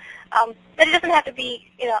internal. But it doesn't have to be,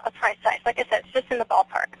 a price size. Like I said, it's just in the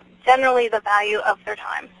ballpark. Generally the value of their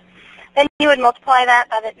time. Then you would multiply that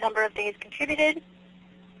by the number of days contributed.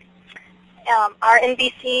 Our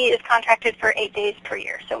NVC is contracted for 8 days per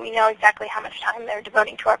year, so we know exactly how much time they're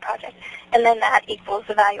devoting to our project, and then that equals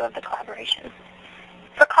the value of the collaboration.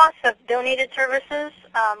 For costs of donated services,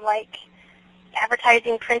 like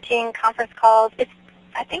advertising, printing, conference calls,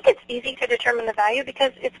 I think it's easy to determine the value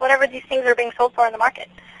because it's whatever these things are being sold for in the market.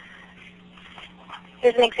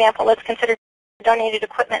 Here's an example. Let's consider donated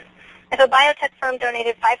equipment. If a biotech firm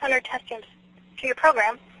donated 500 test tubes to your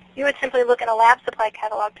program, you would simply look in a lab supply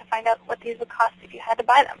catalog to find out what these would cost if you had to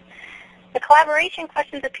buy them. The collaboration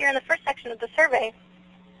questions appear in the first section of the survey,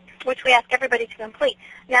 which we ask everybody to complete.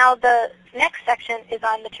 Now the next section is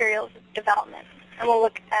on materials development, and we'll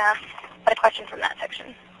look at a question from that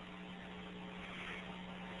section.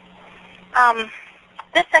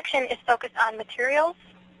 This section is focused on materials,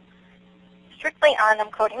 strictly on,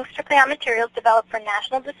 I'm quoting, strictly on materials developed for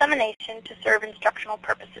national dissemination to serve instructional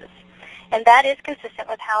purposes. And that is consistent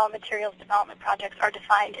with how materials development projects are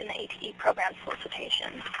defined in the ATE program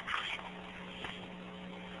solicitation.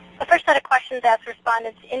 The first set of questions asks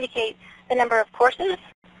respondents to indicate the number of courses,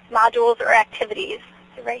 modules, or activities.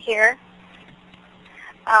 So right here,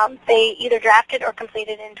 they either drafted or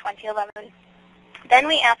completed in 2011. Then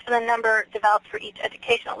we ask for the number developed for each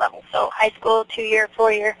educational level, so high school, 2-year,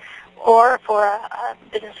 4-year, or for a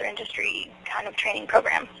business or industry kind of training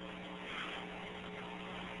program.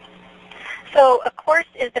 So a course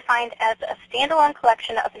is defined as a standalone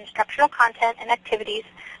collection of instructional content and activities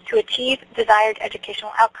to achieve desired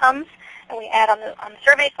educational outcomes. And we add on the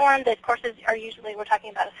survey form that courses are usually, we're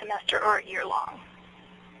talking about a semester or a year long.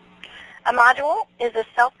 A module is a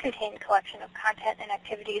self-contained collection of content and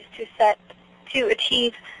activities to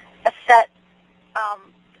achieve a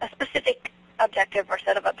specific objective or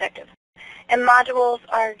set of objectives. And modules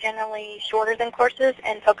are generally shorter than courses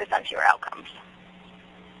and focus on fewer outcomes.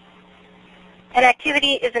 An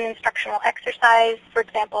activity is an instructional exercise, for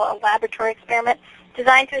example, a laboratory experiment,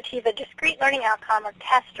 designed to achieve a discrete learning outcome or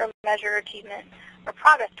test or measure achievement or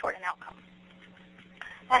progress toward an outcome.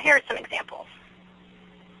 Now here are some examples.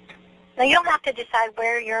 Now you don't have to decide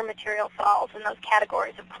where your material falls in those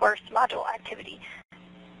categories of course, module, activity.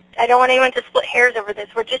 I don't want anyone to split hairs over this.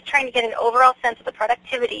 We're just trying to get an overall sense of the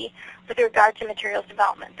productivity with regard to materials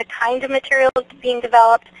development, the kind of materials being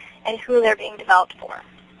developed, and who they're being developed for.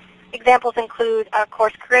 Examples include a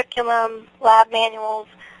course curriculum, lab manuals,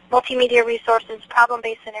 multimedia resources,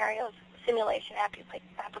 problem-based scenarios, simulation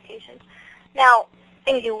applications. Now,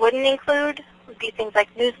 things you wouldn't include would be things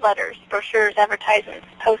like newsletters, brochures, advertisements,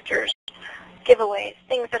 posters, giveaways,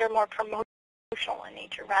 things that are more promotional in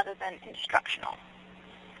nature rather than instructional.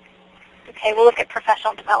 Okay, we'll look at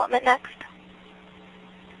professional development next.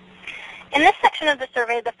 In this section of the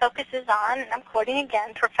survey, the focus is on, and I'm quoting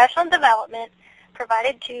again, professional development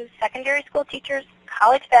provided to secondary school teachers,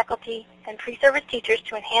 college faculty, and pre-service teachers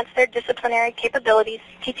to enhance their disciplinary capabilities,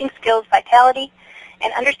 teaching skills, vitality,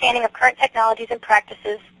 and understanding of current technologies and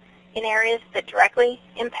practices in areas that directly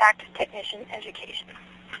impact technician education.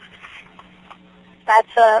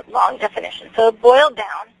 That's a long definition. So boiled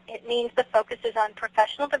down, it means the focus is on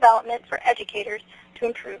professional development for educators to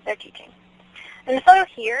improve their teaching. And the photo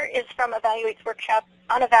here is from EvaluATE's workshop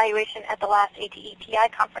on evaluation at the last ATE-TI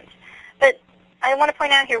conference. But I want to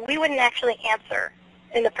point out here, we wouldn't actually answer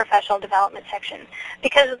in the professional development section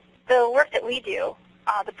because the work that we do,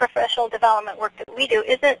 the professional development work that we do,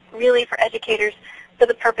 isn't really for educators for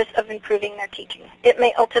the purpose of improving their teaching. It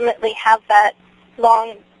may ultimately have that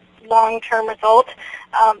long-term result.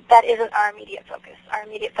 That isn't our immediate focus. Our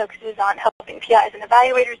immediate focus is on helping PIs and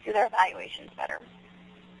evaluators do their evaluations better.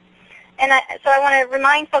 And so I want to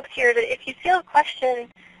remind folks here that if you feel a question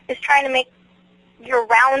is trying to make your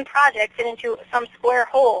round project fit into some square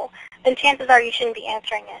hole, then chances are you shouldn't be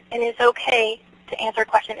answering it. And it's okay to answer a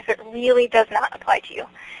question if it really does not apply to you.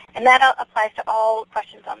 And that applies to all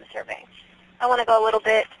questions on the survey. I want to go a little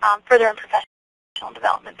bit further in professional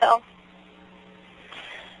development, though.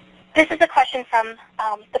 This is a question from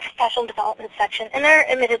the professional development section, and there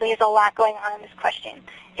admittedly is a lot going on in this question.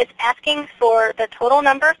 It's asking for the total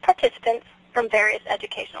number of participants from various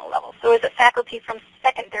educational levels. So is it faculty from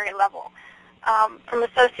secondary level, from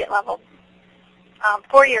associate level,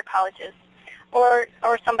 four-year colleges, or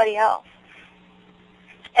somebody else?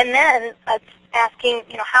 And then it's asking,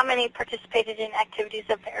 how many participated in activities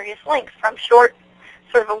of various lengths, from short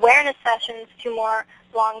sort of awareness sessions to more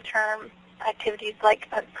long-term activities like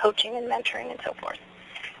coaching and mentoring and so forth.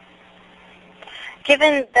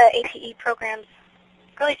 Given the ATE program's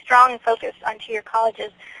really strong focus on two-year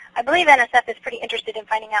colleges, I believe NSF is pretty interested in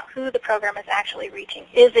finding out who the program is actually reaching.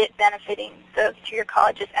 Is it benefiting those two-year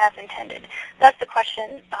colleges as intended? That's the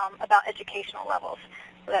question about educational levels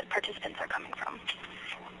that participants are coming from.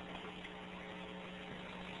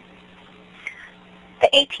 The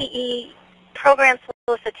ATE program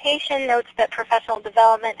solicitation notes that professional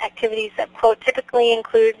development activities that, quote, typically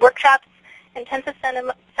include workshops, intensive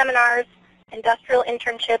seminars, industrial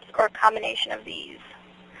internships, or a combination of these.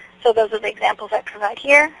 So those are the examples I provide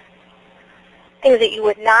here. Things that you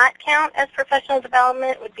would not count as professional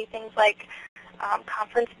development would be things like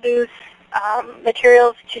conference booths,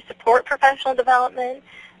 materials to support professional development,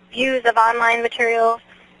 views of online materials.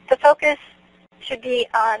 The focus should be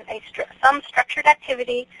on some structured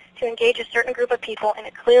activity to engage a certain group of people in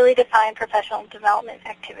a clearly defined professional development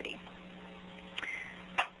activity.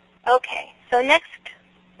 Okay, so next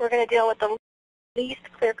we're going to deal with the least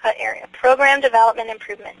clear-cut area, program development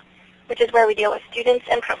improvement, which is where we deal with students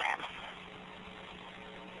and programs.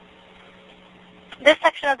 This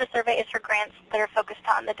section of the survey is for grants that are focused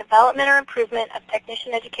on the development or improvement of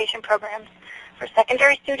technician education programs for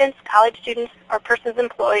secondary students, college students, or persons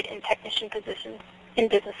employed in technician positions in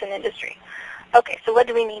business and industry. Okay, so what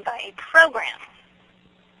do we mean by a program?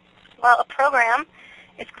 Well, a program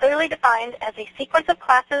is clearly defined as a sequence of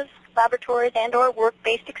classes, laboratories, and/or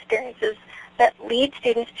work-based experiences that lead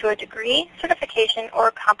students to a degree, certification,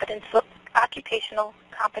 or occupational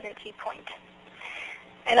competency point.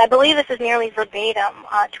 And I believe this is nearly verbatim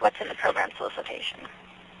to what's in the program solicitation.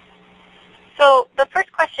 So the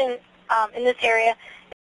first question in this area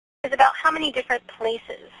is about how many different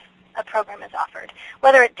places a program is offered,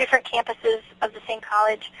 whether at different campuses of the same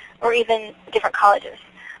college or even different colleges.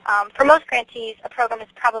 For most grantees, a program is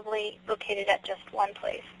probably located at just one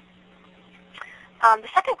place. The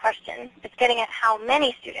second question is getting at how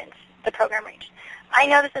many students the program reached. I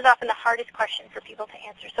know this is often the hardest question for people to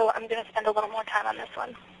answer, so I'm going to spend a little more time on this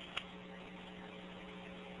one.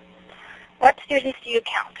 What students do you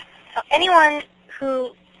count? So anyone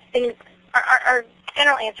who, our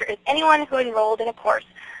general answer is anyone who enrolled in a course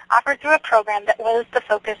offered through a program that was the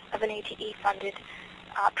focus of an ATE-funded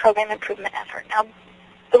program improvement effort. Now,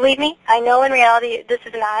 believe me, I know in reality this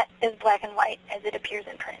is not as black and white as it appears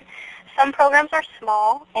in print. Some programs are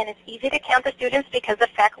small, and it's easy to count the students because the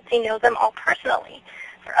faculty know them all personally.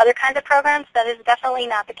 For other kinds of programs, that is definitely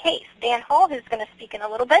not the case. Dan Hull, who's going to speak in a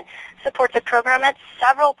little bit, supports a program at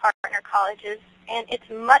several partner colleges, and it's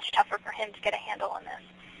much tougher for him to get a handle on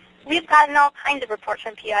this. We've gotten all kinds of reports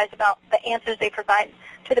from PIs about the answers they provide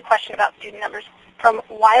to the question about student numbers, from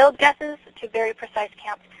wild guesses to very precise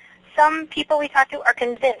counts. Some people we talk to are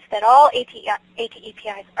convinced that all ATE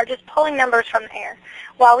PIs are just pulling numbers from the air,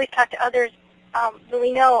 while we've talked to others that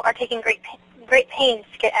we know are taking great pains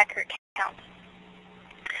to get accurate counts.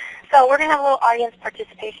 So we're going to have a little audience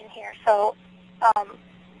participation here. So I'm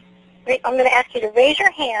going to ask you to raise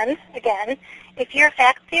your hand, again, if you're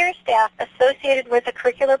faculty or staff associated with a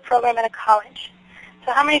curricular program at a college.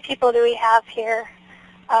 So how many people do we have here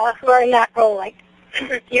who are in that role, like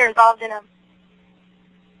you're involved in a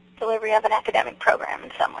delivery of an academic program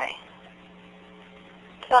in some way?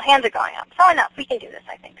 So hands are going up. So enough. We can do this,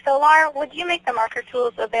 I think. So Laura, would you make the marker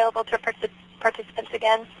tools available to participants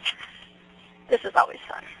again? This is always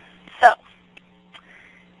fun. So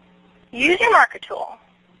use your marker tool.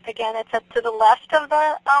 Again, it's up to the left of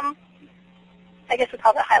the, I guess we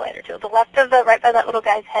call it the highlighter tool, the left of the, right by that little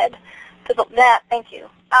guy's head. To that, thank you.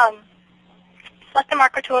 Select the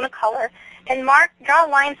marker tool in a color and draw a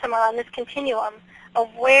line somewhere on this continuum of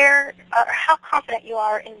where, or how confident you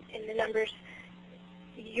are in the numbers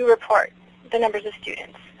you report, the numbers of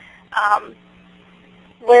students.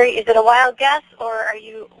 Where is it a wild guess, or are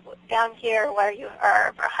you down here where you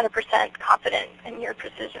are 100% confident in your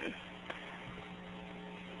precision?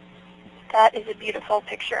 That is a beautiful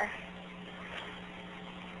picture.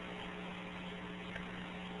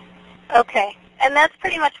 Okay, And that's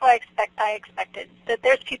pretty much what I expected, that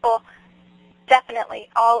there's people definitely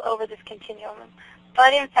all over this continuum.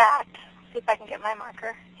 But in fact, see if I can get my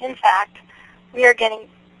marker, in fact, we are getting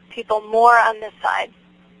people more on this side.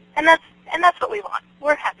 And that's what we want.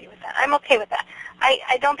 We're happy with that. I'm okay with that.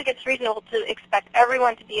 I don't think it's reasonable to expect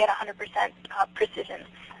everyone to be at 100% precision,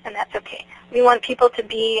 and that's okay. We want people to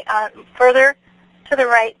be further to the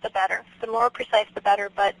right, the better. The more precise, the better,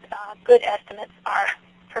 but good estimates are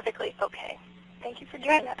perfectly okay. Thank you for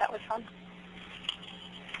doing that. That was fun.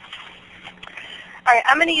 All right,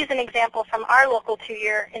 I'm going to use an example from our local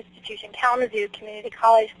two-year institution, Kalamazoo Community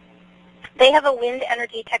College. They have a wind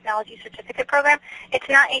energy technology certificate program. It's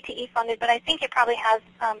not ATE funded, but I think it probably has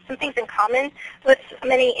some things in common with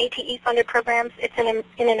many ATE funded programs. It's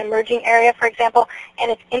in an emerging area, for example,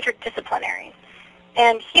 and it's interdisciplinary.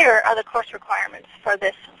 And here are the course requirements for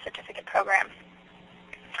this certificate program.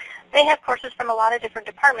 They have courses from a lot of different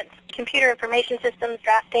departments: computer information systems,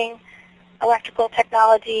 drafting, electrical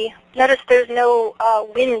technology. Notice there's no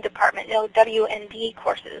wind department, no W&D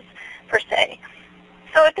courses per se.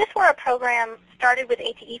 So if this were a program started with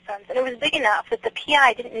ATE funds, and it was big enough that the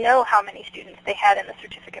PI didn't know how many students they had in the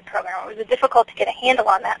certificate program, it was difficult to get a handle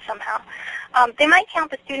on that somehow, they might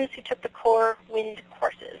count the students who took the core wind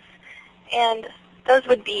courses. And those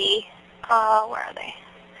would be, where are they?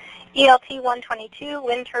 ELT 122,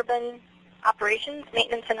 wind turbine operations,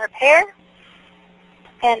 maintenance and repair,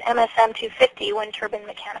 and MSM 250, wind turbine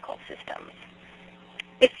mechanical systems.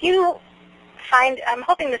 If you find, I'm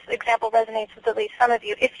hoping this example resonates with at least some of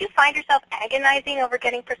you. If you find yourself agonizing over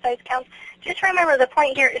getting precise counts, just remember the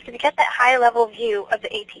point here is to get that high-level view of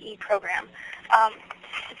the ATE program,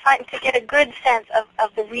 to get a good sense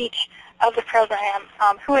of the reach of the program,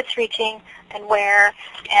 who it's reaching, and where,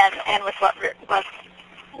 and with what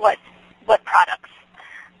products.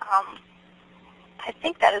 I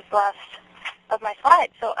think that is the last of my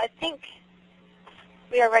slides, so I think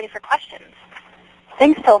we are ready for questions.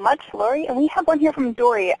 Thanks so much, Lori. And we have one here from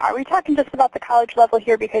Dory. Are we talking just about the college level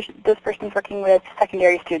here because this person's working with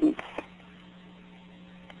secondary students?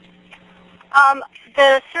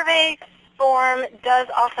 The survey form does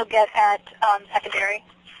also get at secondary.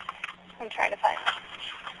 I'm trying to find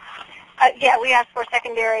it. Yeah, we ask for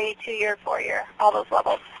secondary, 2-year, 4-year, all those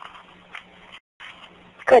levels.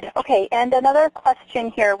 Good. Okay. And another question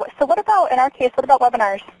here. So what about, in our case, what about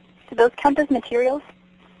webinars? Do those count as materials?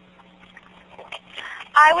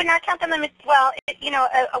 I would not count them in, well,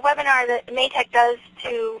 a webinar that Maytech does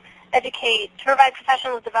to educate, to provide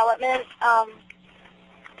professional development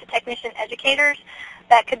to technician educators,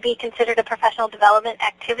 that could be considered a professional development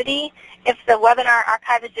activity. If the webinar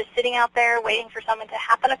archive is just sitting out there waiting for someone to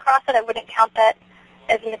happen across it, I wouldn't count that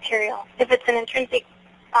as a material. If it's an intrinsic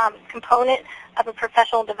component of a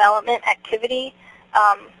professional development activity,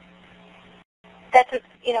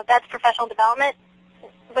 that's professional development.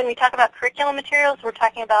 When we talk about curriculum materials, we're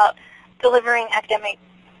talking about delivering academic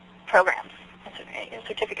programs,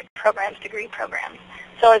 certificate programs, degree programs.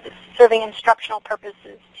 So it's serving instructional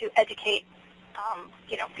purposes to educate,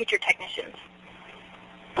 future technicians.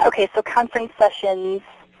 Okay, so conference sessions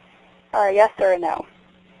are a yes or a no?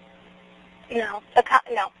 No.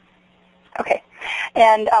 No. Okay.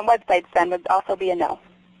 And websites then would also be a no?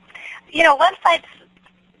 Websites,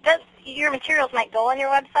 your materials might go on your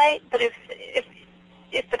website, but if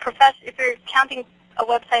you're counting a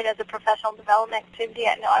website as a professional development activity,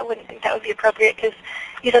 no, I wouldn't think that would be appropriate because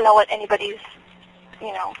you don't know what anybody's,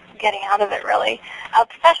 getting out of it really.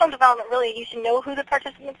 Professional development, really, you should know who the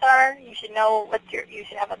participants are. You should know you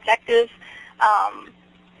should have objectives.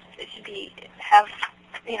 It should have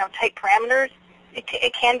tight parameters.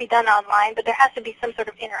 It can be done online, but there has to be some sort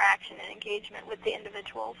of interaction and engagement with the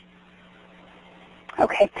individuals.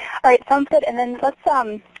 Okay. All right. Sounds good. And then let's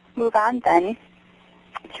move on then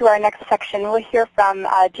to our next section. We'll hear from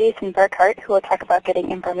Jason Burkhart, who will talk about getting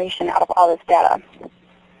information out of all this data.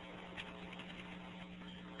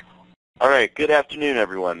 All right. Good afternoon,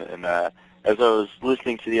 everyone. And as I was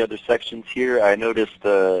listening to the other sections here, I noticed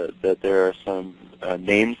that there are some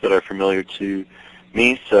names that are familiar to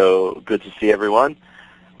me, so good to see everyone.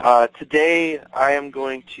 Today, I am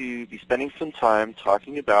going to be spending some time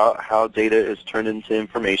talking about how data is turned into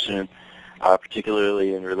information,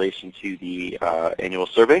 particularly in relation to the annual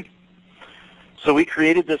survey. So we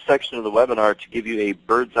created this section of the webinar to give you a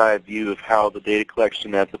bird's eye view of how the data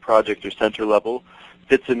collection at the project or center level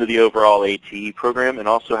fits into the overall ATE program, and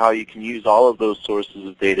also how you can use all of those sources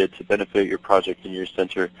of data to benefit your project and your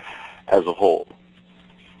center as a whole.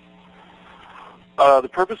 The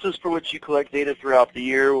purposes for which you collect data throughout the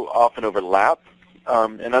year often overlap.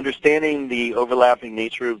 and understanding the overlapping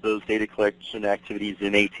nature of those data collection activities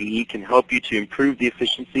in ATE can help you to improve the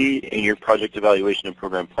efficiency in your project evaluation and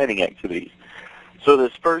program planning activities. So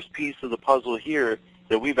this first piece of the puzzle here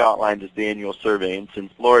that we've outlined is the annual survey, and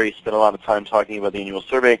since Lori spent a lot of time talking about the annual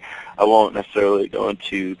survey, I won't necessarily go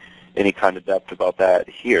into any kind of depth about that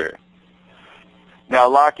here. Now,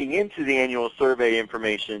 locking into the annual survey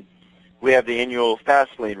information, we have the annual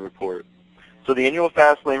fast lane report. So the annual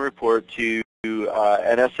fast lane report to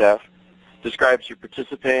NSF describes your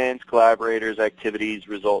participants, collaborators, activities,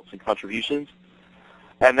 results, and contributions.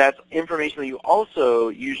 And that's information that you also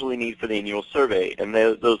usually need for the annual survey, and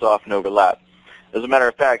those often overlap. As a matter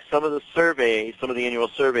of fact, some of the annual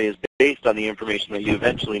survey is based on the information that you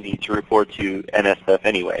eventually need to report to NSF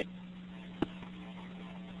anyway.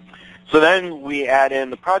 So then we add in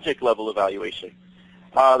the project level evaluation.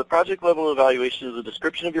 The project level evaluation is a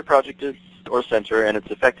description of your project or center and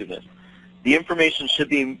its effectiveness. The information should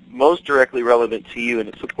be most directly relevant to you, and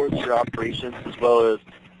it supports your operations, as well as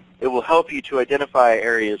it will help you to identify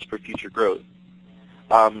areas for future growth.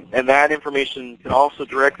 And that information can also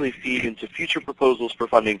directly feed into future proposals for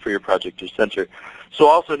funding for your project or center. So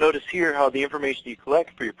also notice here how the information you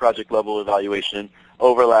collect for your project level evaluation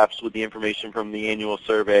overlaps with the information from the annual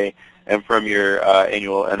survey and from your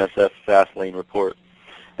annual NSF fast lane report.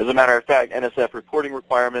 As a matter of fact, NSF reporting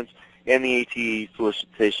requirements and the ATE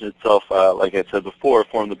solicitation itself, like I said before,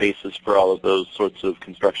 form the basis for all of those sorts of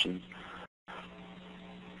constructions.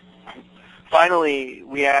 Finally,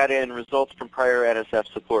 we add in results from prior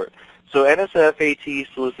NSF support. So NSF ATE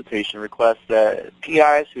solicitation requests that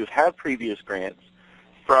PIs who have had previous grants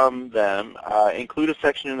from them include a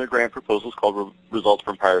section in their grant proposals called results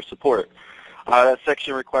from prior support. That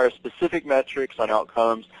section requires specific metrics on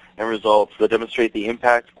outcomes and results that demonstrate the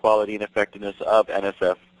impact, quality, and effectiveness of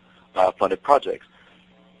NSF funded projects.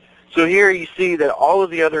 So here you see that all of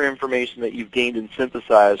the other information that you've gained and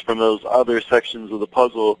synthesized from those other sections of the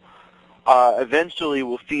puzzle eventually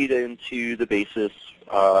will feed into the basis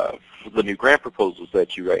for the new grant proposals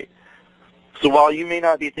that you write. So while you may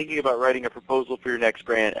not be thinking about writing a proposal for your next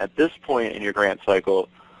grant at this point in your grant cycle,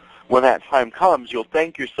 when that time comes, you'll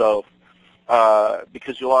thank yourself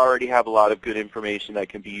because you'll already have a lot of good information that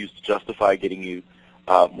can be used to justify getting you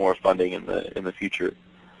more funding in the future.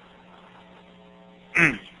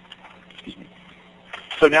 Excuse me.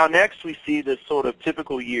 So now next we see this sort of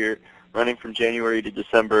typical year running from January to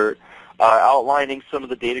December, outlining some of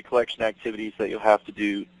the data collection activities that you'll have to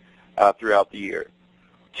do throughout the year.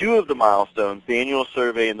 Two of the milestones, the annual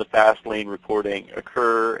survey and the fast lane reporting,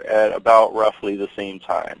 occur at about roughly the same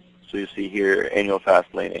time. So you see here, annual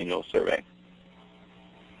fast lane, annual survey.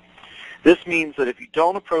 This means that if you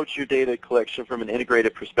don't approach your data collection from an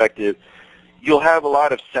integrated perspective, you'll have a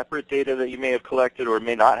lot of separate data that you may have collected or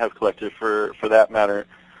may not have collected for that matter,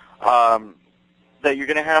 that you're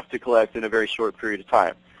going to have to collect in a very short period of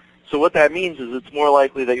time. So what that means is it's more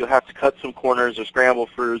likely that you'll have to cut some corners or scramble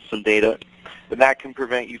for some data, and that can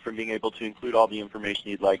prevent you from being able to include all the information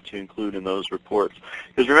you'd like to include in those reports.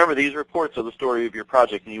 Because remember, these reports are the story of your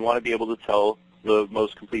project, and you want to be able to tell the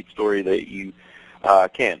most complete story that you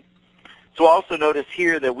can. So also notice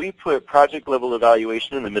here that we put project level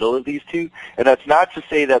evaluation in the middle of these two, and that's not to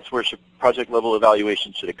say that's where project level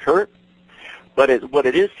evaluation should occur, but what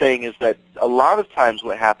it is saying is that a lot of times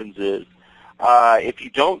what happens is if you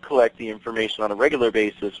don't collect the information on a regular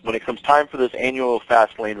basis, when it comes time for this annual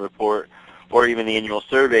fast lane report or even the annual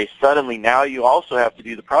survey, suddenly now you also have to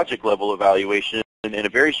do the project level evaluation in a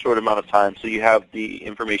very short amount of time, so you have the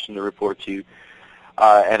information to report to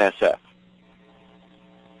NSF.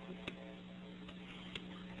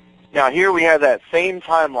 Now here we have that same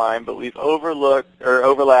timeline, but we've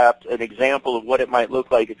overlapped an example of what it might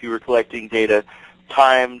look like if you were collecting data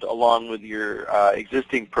timed along with your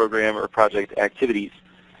existing program or project activities.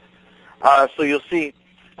 So you'll see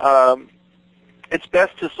it's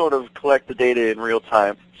best to sort of collect the data in real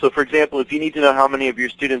time. So for example, if you need to know how many of your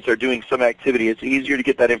students are doing some activity, it's easier to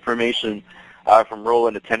get that information from roll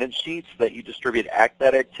and attendance sheets that you distribute at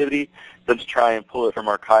that activity than to try and pull it from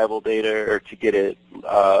archival data or to get it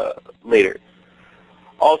later.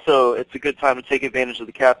 Also, it's a good time to take advantage of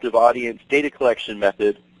the captive audience data collection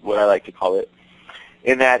method, what I like to call it,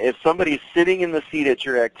 in that if somebody's sitting in the seat at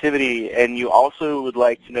your activity and you also would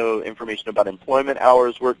like to know information about employment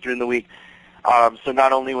hours worked during the week, so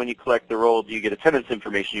not only when you collect the roll do you get attendance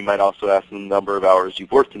information, you might also ask them the number of hours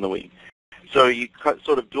you've worked in the week. So you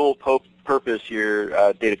sort of dual purpose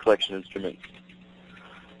your data collection instruments.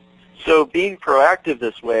 So being proactive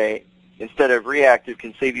this way instead of reactive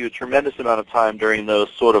can save you a tremendous amount of time during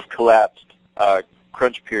those sort of collapsed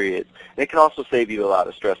crunch periods. It can also save you a lot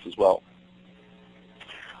of stress as well.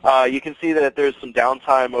 You can see that there's some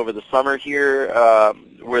downtime over the summer here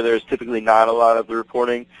where there's typically not a lot of the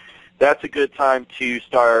reporting. That's a good time to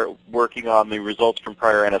start working on the results from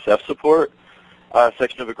prior NSF support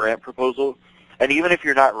section of a grant proposal. And even if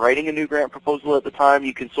you're not writing a new grant proposal at the time,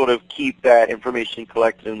 you can sort of keep that information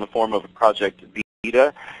collected in the form of a project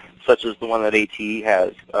vita, such as the one that ATE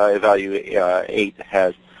has, EvaluATE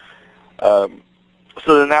has. So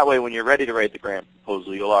then that way, when you're ready to write the grant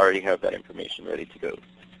proposal, you'll already have that information ready to go.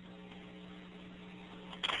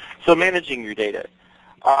 So managing your data.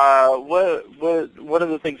 One of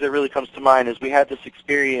the things that really comes to mind is we had this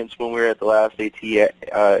experience when we were at the last ATPI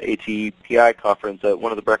conference at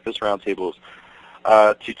one of the breakfast roundtables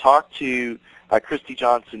to talk to Christy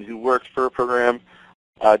Johnson, who worked for a program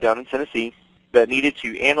down in Tennessee that needed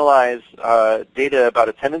to analyze data about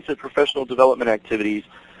attendance at professional development activities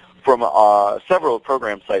from several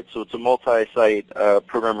program sites. So it's a multi-site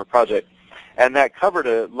program or project. And that covered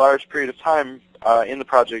a large period of time in the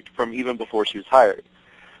project from even before she was hired.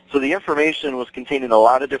 So the information was contained in a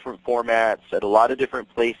lot of different formats at a lot of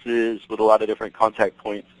different places with a lot of different contact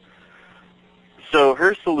points. So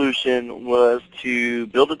her solution was to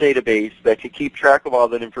build a database that could keep track of all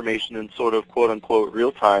that information in sort of quote-unquote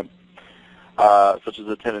real time, such as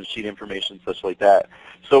attendance sheet information, such like that.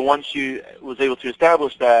 So once she was able to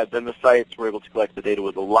establish that, then the sites were able to collect the data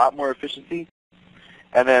with a lot more efficiency.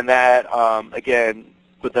 And then that, again,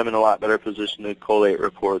 put them in a lot better position to collate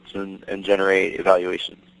reports and generate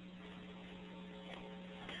evaluations.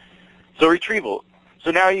 So retrieval.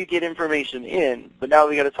 So now you get information in, but now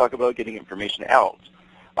we got to talk about getting information out.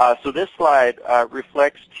 So this slide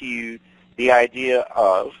reflects to you the idea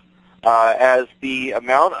of as the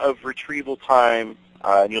amount of retrieval time,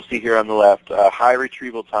 and you'll see here on the left, high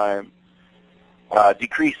retrieval time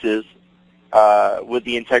decreases with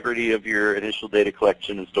the integrity of your initial data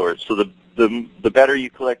collection and storage. So the better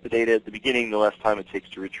you collect the data at the beginning, the less time it takes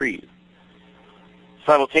to retrieve.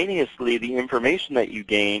 Simultaneously, the information that you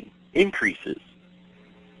gain increases.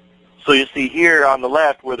 So you see here on the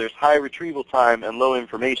left where there's high retrieval time and low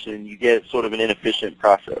information, you get sort of an inefficient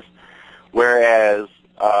process. Whereas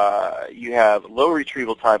you have low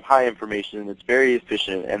retrieval time, high information, it's very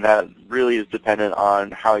efficient, and that really is dependent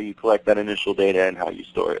on how you collect that initial data and how you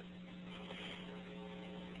store it.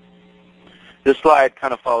 This slide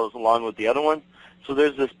kind of follows along with the other one. So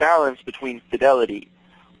there's this balance between fidelity,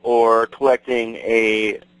 or collecting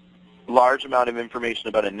a large amount of information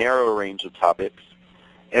about a narrow range of topics,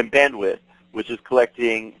 and bandwidth, which is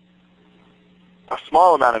collecting a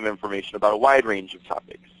small amount of information about a wide range of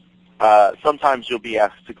topics. Sometimes you'll be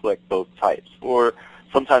asked to collect both types, or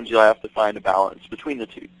sometimes you'll have to find a balance between the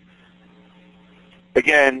two.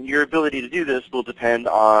 Again, your ability to do this will depend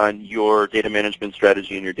on your data management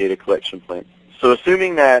strategy and your data collection plan. So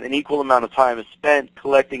assuming that an equal amount of time is spent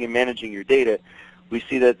collecting and managing your data, we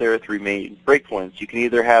see that there are three main breakpoints. You can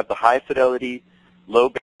either have the high fidelity,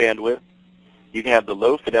 low bandwidth, you can have the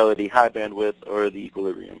low fidelity, high bandwidth, or the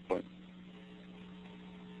equilibrium point.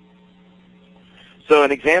 So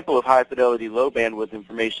an example of high fidelity, low bandwidth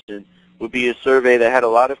information would be a survey that had a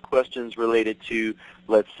lot of questions related to,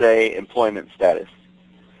 let's say, employment status.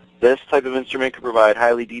 This type of instrument could provide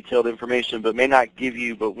highly detailed information but may not give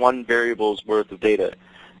you but one variable's worth of data,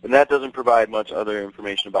 and that doesn't provide much other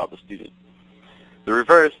information about the student. The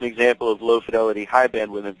reverse, an example of low fidelity, high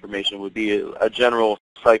bandwidth information would be a general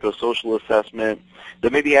psychosocial assessment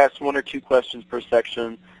that maybe asks one or two questions per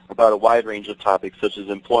section about a wide range of topics such as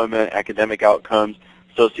employment, academic outcomes,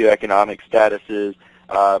 socioeconomic statuses,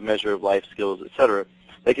 measure of life skills, etc.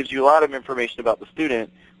 That gives you a lot of information about the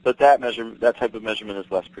student, but that type of measurement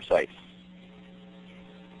is less precise.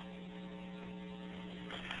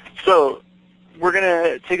 So we're going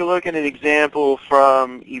to take a look at an example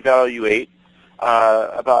from EvaluATE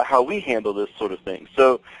about how we handle this sort of thing.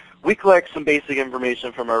 So we collect some basic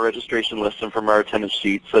information from our registration list and from our attendance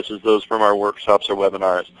sheets, such as those from our workshops or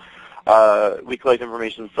webinars. We collect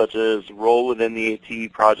information such as role within the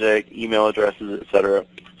ATE project, email addresses, etc.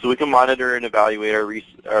 So we can monitor and evaluate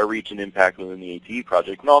our reach and impact within the ATE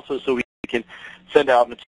project, and also so we can send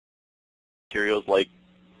out materials like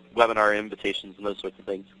webinar invitations and those sorts of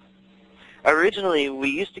things. Originally, we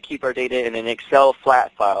used to keep our data in an Excel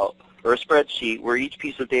flat file or a spreadsheet where each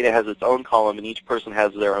piece of data has its own column and each person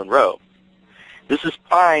has their own row. This is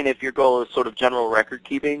fine if your goal is sort of general record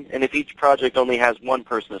keeping and if each project only has one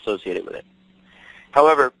person associated with it.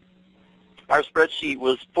 However, our spreadsheet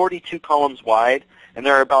was 42 columns wide and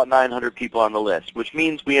there are about 900 people on the list, which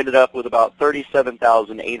means we ended up with about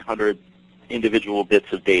 37,800 individual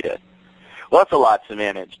bits of data. Well, that's a lot to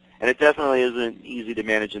manage, and it definitely isn't easy to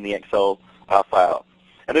manage in the Excel file.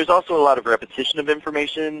 And there's also a lot of repetition of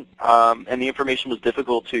information, and the information was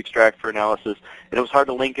difficult to extract for analysis, and it was hard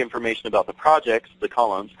to link information about the projects, the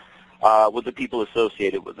columns, with the people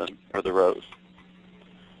associated with them, or the rows.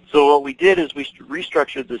 So what we did is we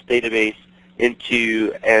restructured this database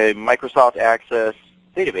into a Microsoft Access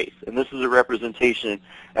database, and this is a representation,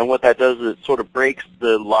 and what that does is it sort of breaks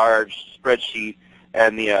the large spreadsheet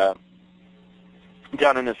and the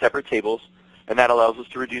down into separate tables, and that allows us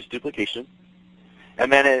to reduce duplication.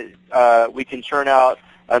 And then we can churn out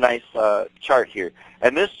a nice chart here.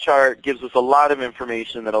 And this chart gives us a lot of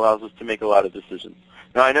information that allows us to make a lot of decisions.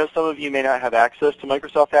 Now, I know some of you may not have access to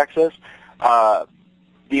Microsoft Access.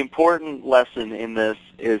 The important lesson in this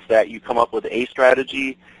is that you come up with a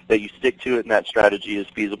strategy, that you stick to it, and that strategy is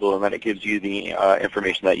feasible, and that it gives you the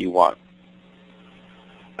information that you want.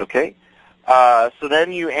 Okay? So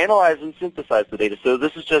then you analyze and synthesize the data. So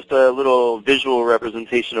this is just a little visual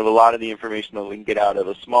representation of a lot of the information that we can get out of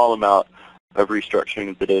a small amount of restructuring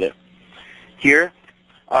of the data. Here,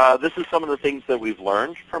 this is some of the things that we've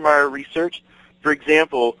learned from our research. For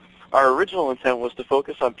example, our original intent was to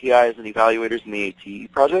focus on PIs and evaluators in the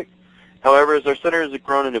ATE project. However, as our center has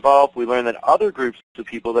grown and evolved, we learned that other groups of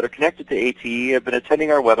people that are connected to ATE have been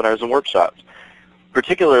attending our webinars and workshops,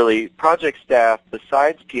 particularly project staff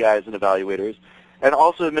besides PIs and evaluators, and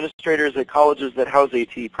also administrators at colleges that house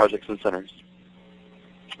ATE projects and centers.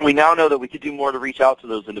 We now know that we could do more to reach out to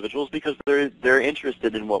those individuals because they're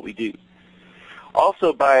interested in what we do.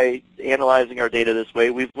 Also, by analyzing our data this way,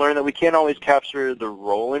 we've learned that we can't always capture the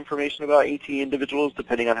role information about ATE individuals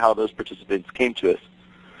depending on how those participants came to us.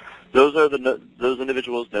 Those are those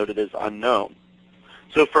individuals noted as unknown.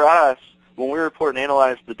 So for us, when we report and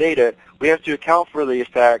analyze the data, we have to account for the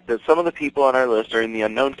fact that some of the people on our list are in the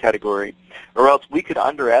unknown category, or else we could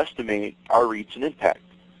underestimate our reach and impact.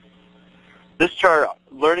 This chart,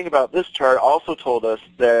 learning about this chart also told us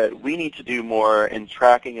that we need to do more in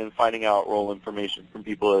tracking and finding out role information from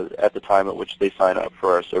people at the time at which they sign up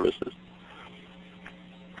for our services.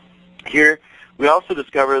 Here, we also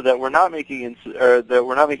discovered that we're not making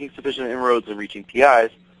sufficient inroads in reaching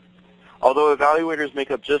PIs. Although evaluators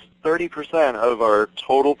make up just 30% of our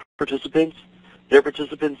total participants, their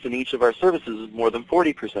participants in each of our services is more than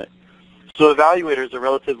 40%. So evaluators are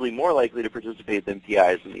relatively more likely to participate than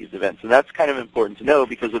PIs in these events, and that's kind of important to know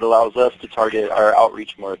because it allows us to target our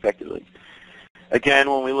outreach more effectively. Again,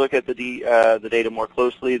 when we look at the data more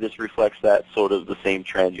closely, this reflects that sort of the same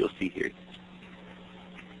trend you'll see here.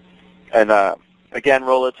 And again,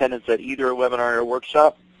 role attendance at either a webinar or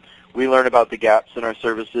workshop. We learn about the gaps in our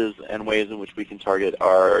services and ways in which we can target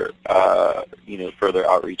our further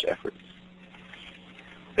outreach efforts.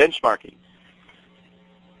 Benchmarking.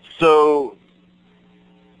 So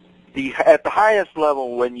at the highest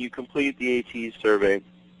level, when you complete the ATE survey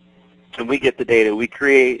and we get the data, we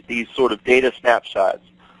create these sort of data snapshots.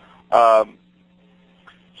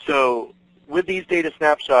 So with these data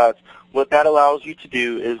snapshots, what that allows you to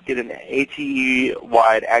do is get an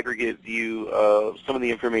ATE-wide aggregate view of some of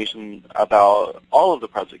the information about all of the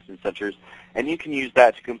projects and centers, and you can use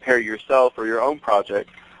that to compare yourself or your own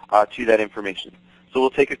project to that information. So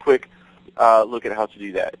we'll take a quick look at how to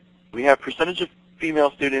do that. We have percentage of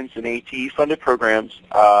female students in ATE-funded programs,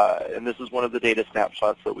 and this is one of the data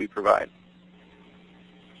snapshots that we provide.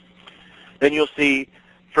 Then you'll see,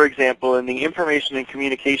 for example, in the information and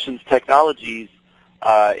communications technologies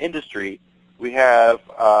industry, we have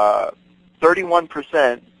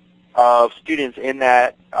 31% of students in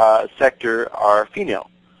that sector are female.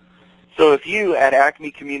 So if you at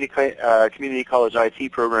Acme Community College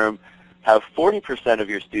IT program have 40% of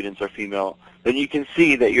your students are female, then you can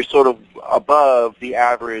see that you're sort of above the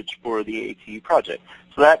average for the ATE project.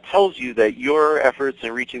 So that tells you that your efforts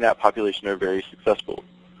in reaching that population are very successful.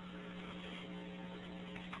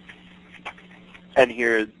 And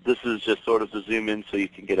here, this is just sort of the zoom in so you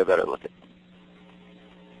can get a better look at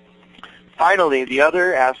it. Finally, the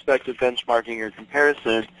other aspect of benchmarking or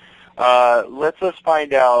comparison lets us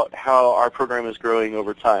find out how our program is growing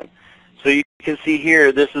over time. So you can see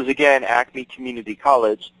here, this is again Acme Community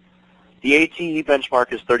College. The ATE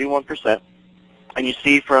benchmark is 31%, and you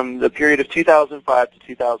see from the period of 2005 to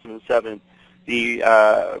 2007,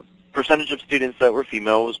 the percentage of students that were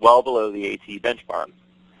female was well below the ATE benchmark.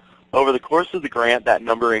 Over the course of the grant, that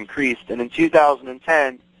number increased, and in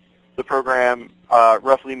 2010, the program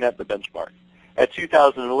roughly met the benchmark. At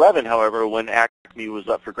 2011, however, when Acme was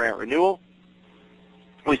up for grant renewal,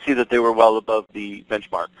 we see that they were well above the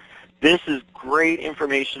benchmark. This is great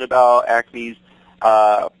information about Acme's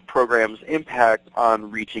program's impact on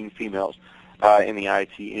reaching females in the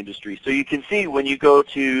IT industry. So you can see when you go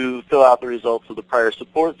to fill out the results of the prior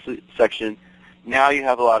support section, now you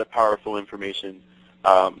have a lot of powerful information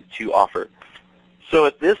to offer. So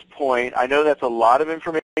at this point, I know that's a lot of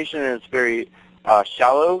information and it's very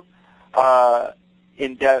shallow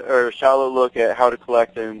shallow look at how to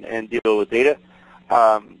collect and deal with data.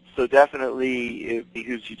 So definitely it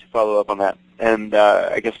behooves you to follow up on that. And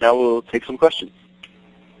I guess now we'll take some questions.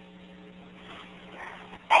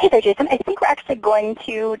 Hey there, Jason. I think we're actually going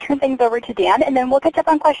to turn things over to Dan, and then we'll catch up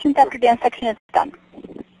on questions after Dan's section is done.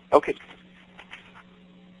 Okay.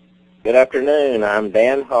 Good afternoon. I'm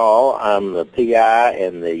Dan Hall. I'm the PI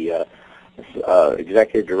and the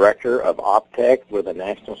Executive Director of OPTEC with the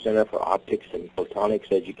National Center for Optics and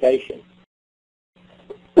Photonics Education.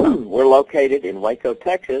 We're located in Waco,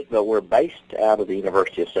 Texas, but we're based out of the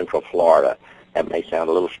University of Central Florida. That may sound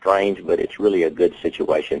a little strange, but it's really a good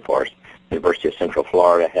situation for us. The University of Central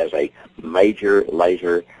Florida has a major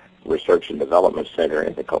laser research and development center,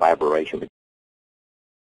 and the collaboration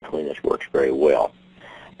between us works very well.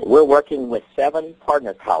 We're working with 7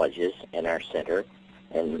 partner colleges in our center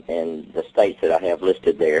and the states that I have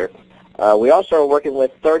listed there. We also are working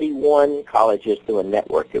with 31 colleges through a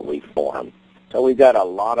network that we formed. So we've got a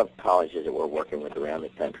lot of colleges that we're working with around the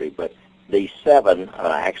country, but these 7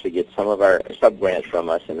 actually get some of our sub-grants from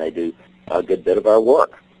us, and they do a good bit of our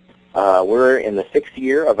work. We're in the 6th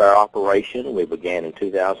year of our operation. We began in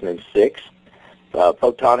 2006.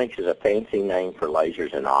 Photonics is a fancy name for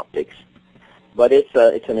lasers and optics, but it's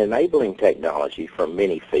an enabling technology for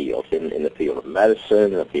many fields, in the field of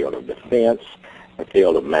medicine, in the field of defense, the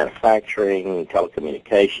field of manufacturing,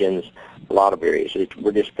 telecommunications, a lot of areas.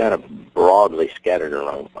 We're just kind of broadly scattered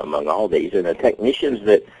among all these. And the technicians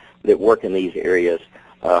that work in these areas,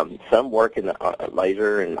 some work in the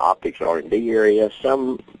laser and optics R&D area,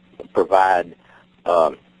 some provide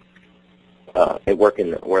work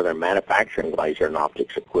in where they're manufacturing laser and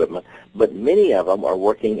optics equipment, but many of them are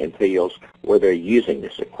working in fields where they're using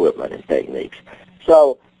this equipment and techniques.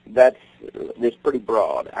 So that's pretty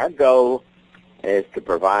broad. Our goal is to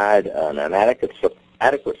provide an adequate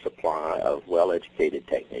supply of well-educated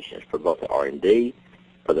technicians for both the R&D,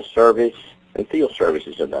 for the service, and field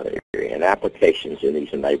services in that area, and applications in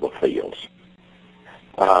these enabled fields.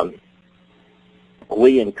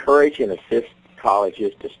 We encourage and assist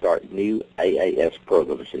colleges to start new AAS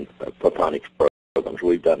programs and photonics programs.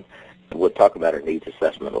 We'll talk about our needs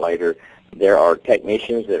assessment later. There are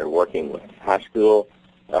technicians that are working with high school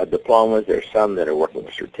diplomas. There are some that are working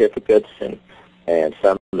with certificates, and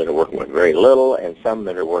some that are working with very little, and some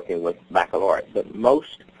that are working with baccalaureate. But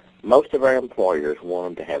most of our employers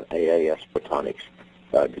want them to have AAS photonics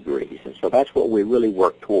degrees, and so that's what we really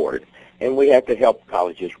work toward. And we have to help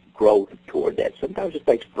colleges grow toward that. Sometimes it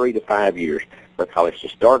takes 3 to 5 years for college to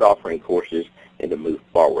start offering courses and to move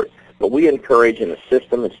forward. But we encourage and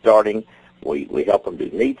assist them in starting. We help them do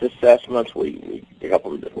needs assessments. We help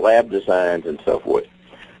them do lab designs and so forth.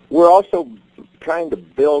 We're also trying to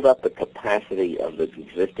build up the capacity of the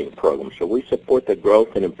existing programs. So we support the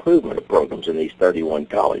growth and improvement of programs in these 31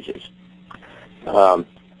 colleges.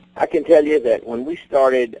 I can tell you that when we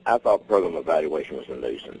started, I thought program evaluation was a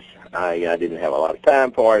nuisance. I didn't have a lot of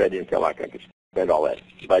time for it. I didn't feel like I could spend all that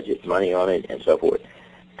budget money on it and so forth.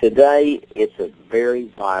 Today, it's a very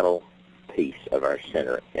vital piece of our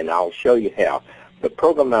center, and I'll show you how. The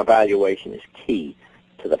program evaluation is key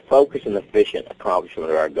to the focus and efficient accomplishment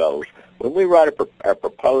of our goals. When we write our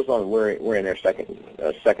proposal, and we're in our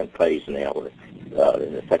second phase now, we're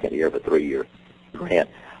in the second year of a 3-year grant,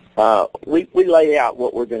 we lay out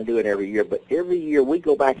what we're going to do in every year, but every year we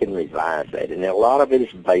go back and revise that, and a lot of it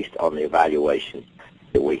is based on the evaluation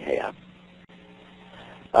that we have.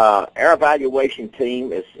 Our evaluation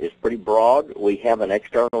team is pretty broad. We have an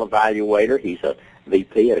external evaluator. He's a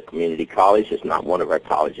VP at a community college. It's not one of our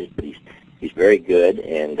colleges, but he's very good,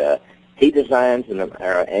 and he designs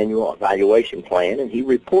our annual evaluation plan, and he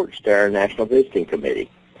reports to our National Visiting Committee.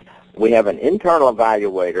 We have an internal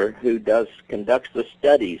evaluator who conducts the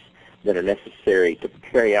studies that are necessary to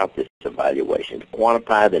carry out this evaluation, to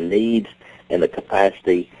quantify the needs and the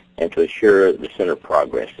capacity, and to assure the center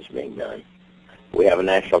progress is being done. We have a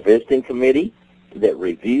National Visiting Committee that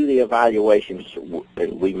review the evaluations,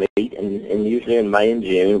 and we meet and usually in May and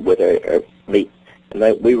June with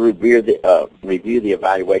we review the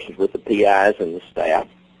evaluations with the PIs and the staff.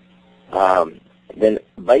 Then,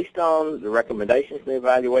 based on the recommendations of the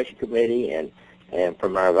evaluation committee and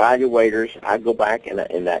from our evaluators, I go back in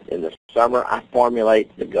the summer. I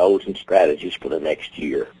formulate the goals and strategies for the next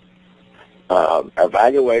year. Our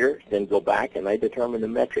evaluators then go back and they determine the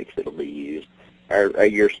metrics that will be used. Our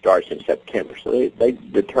year starts in September, so they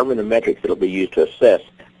determine the metrics that will be used to assess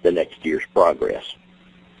the next year's progress.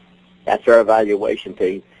 That's our evaluation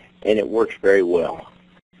team. and it works very well.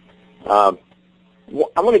 I'm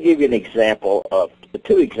going to give you an example of the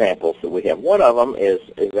two examples that we have. One of them is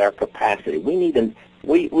our capacity.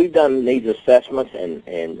 We've done needs assessments,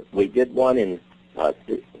 and we did one in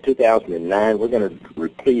 2009. We're going to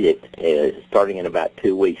repeat it starting in about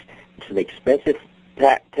 2 weeks. It's an expensive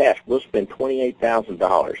task. We'll spend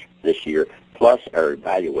 $28,000 this year, plus our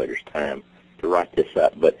evaluators' time to write this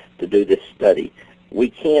up. But to do this study, we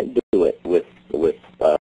can't do it with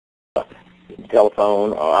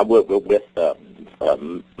telephone or with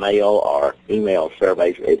mail or email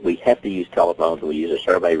surveys. We have to use telephones. We use a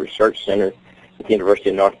survey research center at the University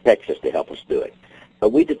of North Texas to help us do it. But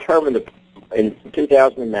we determined in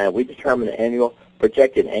 2009, we determined the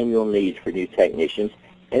projected annual needs for new technicians,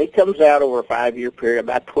 and it comes out over a 5-year period,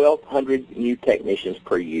 about 1,200 new technicians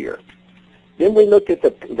per year. Then we looked at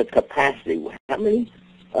the capacity. How many?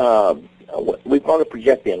 We want to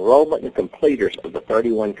project the enrollment and completers of the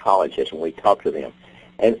 31 colleges when we talk to them.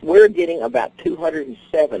 And we're getting about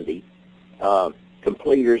 270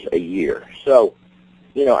 completers a year. So,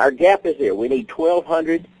 you know, our gap is there. We need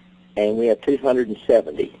 1,200, and we have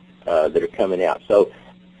 270 that are coming out. So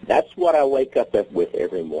that's what I wake up with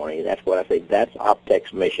every morning. That's what I say. That's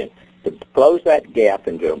OpTech's mission, to close that gap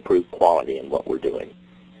and to improve quality in what we're doing.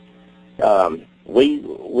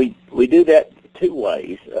 We do that 2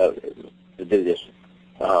 ways to do this.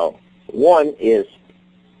 One is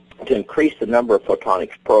to increase the number of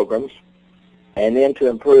photonics programs, and then to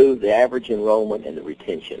improve the average enrollment and the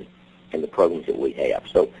retention in the programs that we have.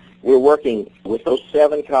 So we're working with those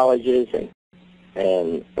 7 colleges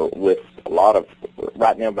and with a lot of,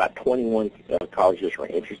 right now about 21 colleges are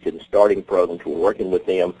interested in starting programs. We're working with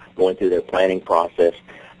them, going through their planning process.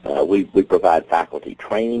 We provide faculty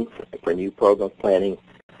training for new program planning.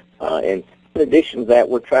 And in addition to that,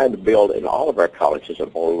 we're trying to build in all of our colleges a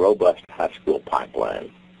more robust high school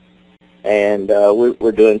pipeline. And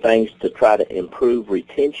we're doing things to try to improve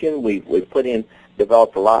retention. We've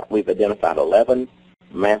developed a lot. We've identified 11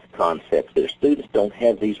 math concepts. The students don't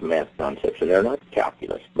have these math concepts, and they're not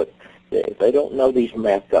calculus, but if they don't know these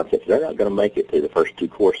math concepts, they're not going to make it through the first 2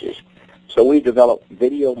 courses. So we developed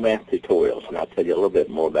video math tutorials, and I'll tell you a little bit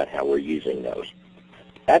more about how we're using those.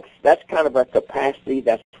 That's kind of our capacity.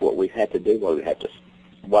 That's what we've had to do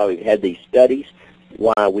while we've had these studies.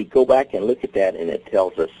 Why we go back and look at that, and it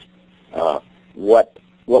tells us what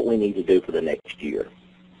we need to do for the next year.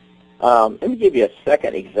 Let me give you a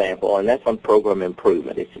second example, and that's on program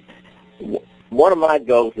improvement. It's one of my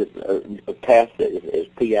goals is a task is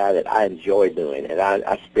PI that I enjoy doing, and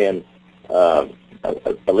I spend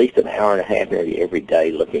at least an hour and a half every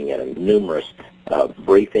day looking at numerous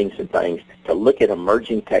briefings and things to look at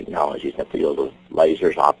emerging technologies in the field of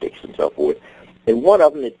lasers, optics, and so forth. And one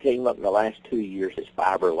of them that came up in the last 2 years is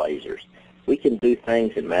fiber lasers. We can do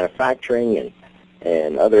things in manufacturing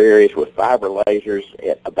and other areas with fiber lasers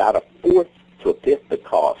at about 1/4 to 1/5 the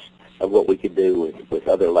cost of what we could do with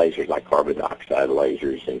other lasers like carbon dioxide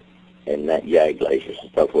lasers and that YAG lasers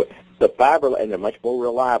and so forth. The fiber, and they're much more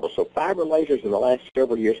reliable. So fiber lasers in the last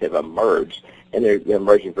several years have emerged, and they're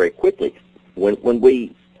emerging very quickly. When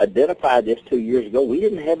we identified this 2 years ago, we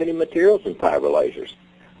didn't have any materials in fiber lasers.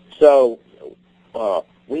 So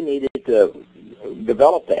we needed to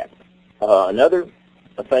develop that. Another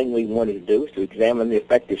thing we wanted to do is to examine the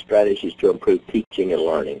effective strategies to improve teaching and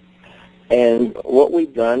learning. And what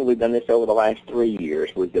we've done this over the last 3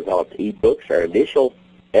 years. We've developed e-books. Our initial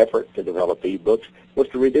effort to develop e-books was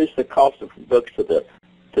to reduce the cost of books to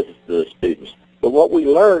the students. But what we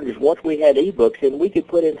learned is once we had e-books in, we could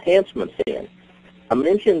put enhancements in. I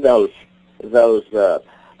mentioned those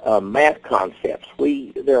math concepts.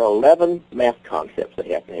 There are 11 math concepts they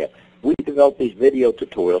have to have. We developed these video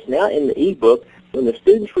tutorials. Now in the e-book, when the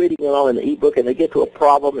student's reading along in the e-book and they get to a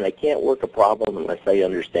problem and they can't work a problem unless they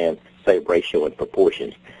understand, say, ratio and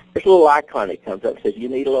proportions, there's a little icon that comes up and says, you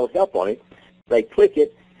need a little help on it. They click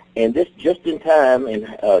it, and this just-in-time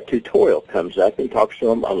tutorial comes up and talks to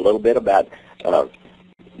them a little bit about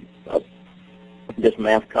this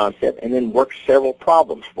math concept and then works several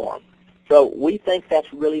problems for them. So we think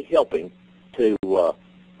that's really helping to,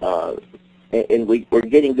 and we're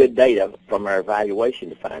getting good data from our evaluation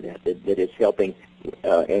to find out that it's helping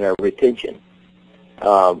in our retention.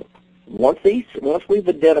 Once we've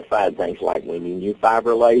identified things like we need new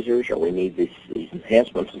fiber lasers or we need these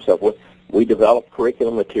enhancements and so forth, we develop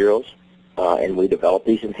curriculum materials and we develop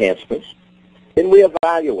these enhancements. Then we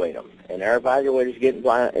evaluate them, and our evaluators get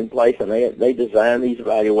in place and they design these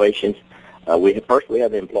evaluations. First we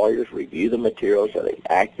have the employers review the materials. Are they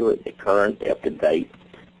accurate, they're current, up to date?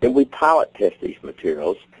 Then we pilot test these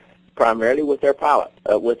materials primarily with their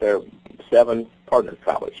with their 7 partner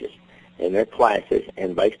colleges and their classes,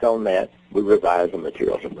 and based on that, we revise the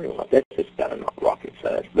materials and bring them up. That's just kind of not rocket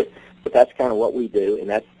science, but that's kind of what we do, and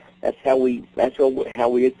that's how we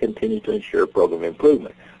continue to ensure program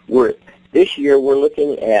improvement. This year we're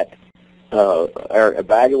looking at our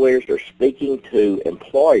evaluators are speaking to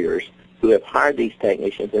employers who have hired these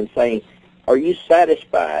technicians and saying, are you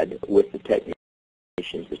satisfied with the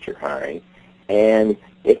technicians that you're hiring? And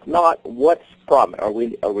if not, what's the problem?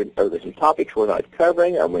 Are there some topics we're not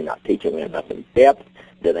covering? Are we not teaching them enough in depth?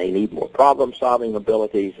 Do they need more problem-solving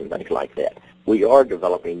abilities and things like that? We are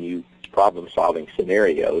developing new problem-solving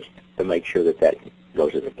scenarios to make sure that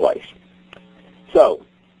goes into place. So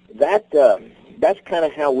that's kind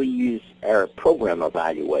of how we use our program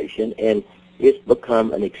evaluation, and it's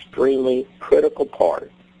become an extremely critical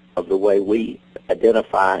part of the way we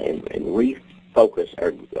identify and refocus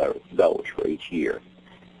our goals for each year.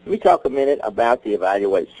 Let me talk a minute about the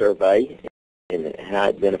EvaluATE survey and how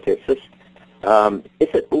it benefits us.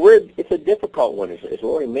 It's a difficult one, as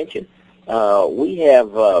Lori mentioned.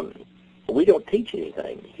 We don't teach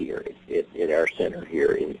anything here at our center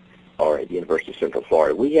here or at the University of Central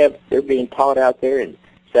Florida. They're being taught out there in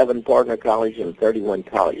 7 partner colleges and 31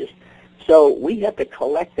 colleges. So we have to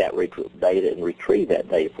collect that data and retrieve that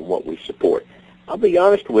data from what we support. I'll be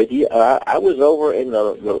honest with you, I was over in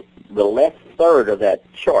the left third of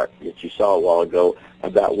that chart that you saw a while ago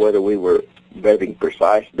about whether we were getting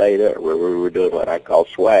precise data or whether we were doing what I call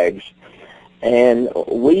swags, and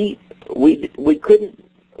we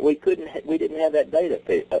didn't have that data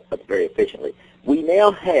very efficiently. We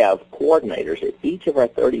now have coordinators at each of our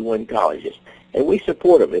 31 colleges, and we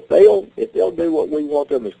support them. If they'll do what we want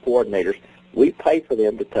them as coordinators, we pay for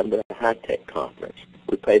them to come to the high-tech conference.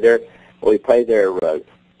 We pay their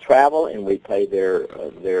travel, and we pay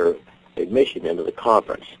their admission into the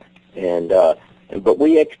conference. But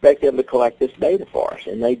we expect them to collect this data for us,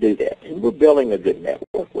 and they do that. And we're building a good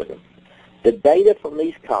network with them. The data from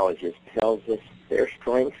these colleges tells us their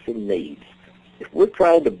strengths and needs. If we're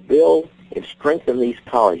trying to build and strengthen these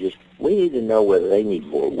colleges, we need to know whether they need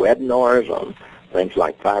more webinars on things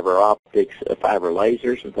like fiber optics, fiber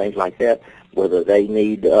lasers, and things like that, whether they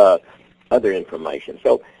need other information.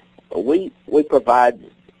 So we provide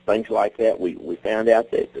things like that. We found out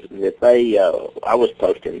that they, I was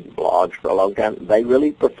posting blogs for a long time, they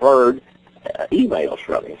really preferred emails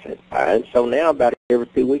from me. And so now about every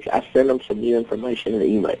 2 weeks I send them some new information in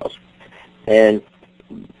emails. And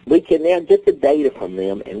we can now get the data from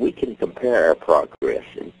them, and we can compare our progress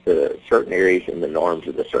into certain areas in the norms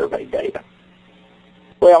of the survey data.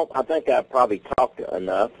 Well, I think I've probably talked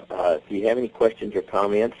enough. If you have any questions or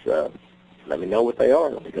comments, let me know what they are,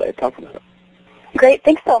 and I'll be glad to talk about them. Great.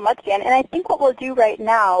 Thanks so much, Dan. And I think what we'll do right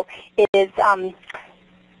now is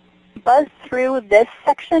buzz through this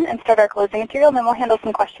section and start our closing material, and then we'll handle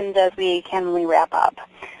some questions as we can when we wrap up.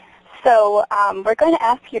 So we're going to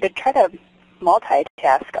ask you to try to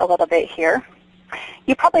multitask a little bit here.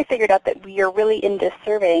 You probably figured out that we are really into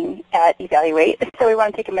surveying at EvaluATE, so we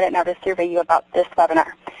want to take a minute now to survey you about this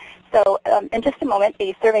webinar. So in just a moment,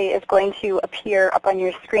 a survey is going to appear up on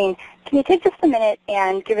your screen. Can you take just a minute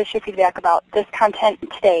and give us your feedback about this content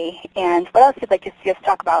today and what else you'd like to see us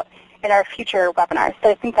talk about in our future webinars?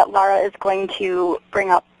 So I think that Laura is going to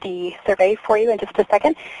bring up the survey for you in just a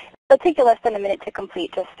second. It'll take you less than a minute to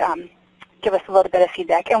complete. Just give us a little bit of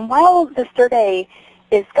feedback. And while the survey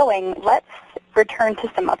is going, let's return to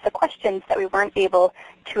some of the questions that we weren't able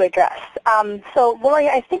to address. So Lori,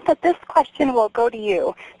 I think that this question will go to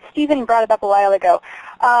you. Stephen brought it up a while ago.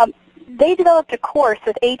 They developed a course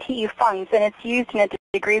with ATE funds, and it's used in a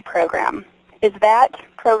degree program. Is that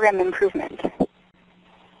program improvement?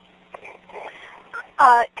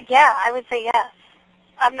 Yeah, I would say yes.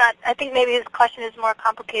 I think maybe his question is more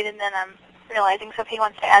complicated than I'm realizing, so if he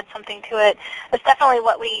wants to add something to it. It's definitely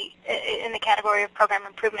what we, in the category of program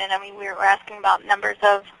improvement, I mean, we're asking about numbers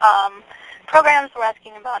of programs, we're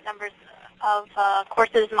asking about numbers of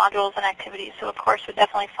courses, modules, and activities, so a course would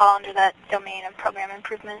definitely fall under that domain of program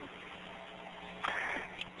improvement.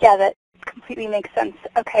 Yeah, that completely makes sense.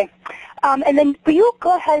 Okay. And then will you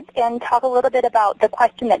go ahead and talk a little bit about the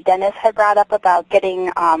question that Dennis had brought up about getting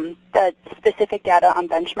the specific data on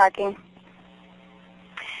benchmarking?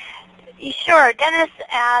 Sure. Dennis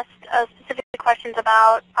asked specific questions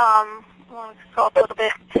about, let's go up a little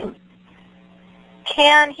bit.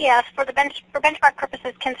 He asked, for benchmark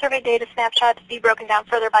purposes, can survey data snapshots be broken down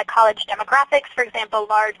further by college demographics, for example,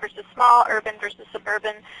 large versus small, urban versus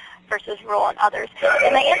suburban versus rural, and others?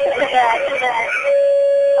 And the answer to that is that,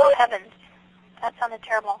 oh heavens, that sounded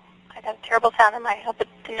terrible. I got a terrible sound in my head, but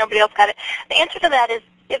nobody else got it. The answer to that is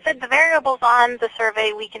if the variable's on the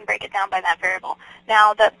survey, we can break it down by that variable.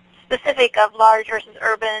 Now, the specific of large versus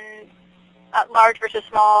urban, large versus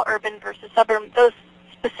small, urban versus suburban, those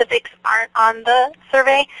specifics aren't on the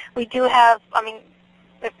survey. We do have, I mean,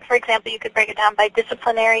 for example, you could break it down by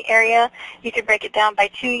disciplinary area. You could break it down by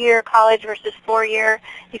 2-year college versus 4-year.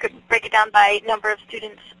 You could break it down by number of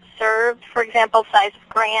students served, for example, size of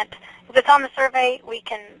grant. If it's on the survey, we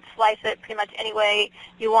can slice it pretty much any way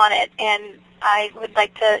you want it. And I would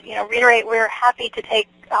like to, reiterate, we're happy to take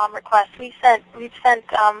requests. We've sent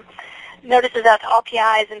notices out to all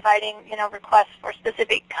PIs inviting, requests for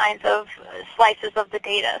specific kinds of slices of the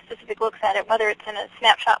data, specific looks at it, whether it's in a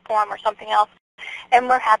snapshot form or something else. And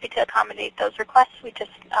we're happy to accommodate those requests. We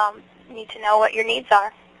just need to know what your needs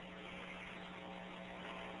are.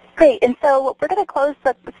 Great. And so we're going to close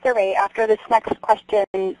the survey after this next question,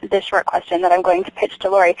 this short question that I'm going to pitch to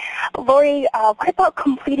Lori. Lori, what about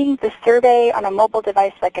completing the survey on a mobile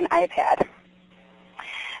device like an iPad?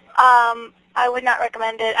 I would not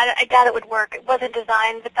recommend it. I doubt it would work. It wasn't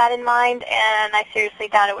designed with that in mind, and I seriously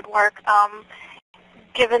doubt it would work.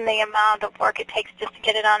 Given the amount of work it takes just to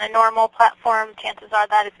get it on a normal platform, chances are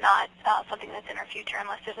that it's not something that's in our future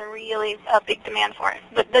unless there's a really big demand for it.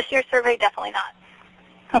 But this year's survey, definitely not.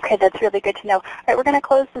 Okay, that's really good to know. All right, we're going to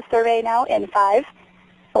close the survey now in 5,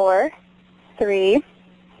 4, 3,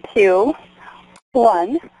 2,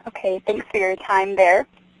 1. Okay, thanks for your time there.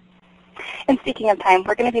 And speaking of time,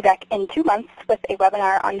 we're going to be back in 2 months with a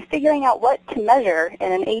webinar on figuring out what to measure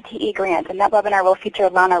in an ATE grant. And that webinar will feature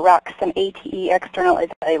Lana Rux, an ATE external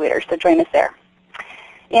evaluator, so join us there.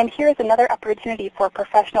 And here's another opportunity for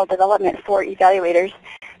professional development for evaluators.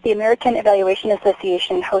 The American Evaluation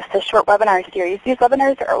Association hosts a short webinar series. These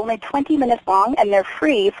webinars are only 20 minutes long, and they're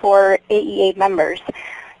free for AEA members.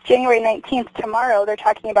 January 19th, tomorrow, they're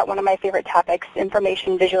talking about one of my favorite topics,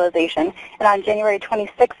 information visualization. And on January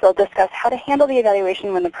 26th, they'll discuss how to handle the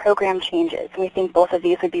evaluation when the program changes. And we think both of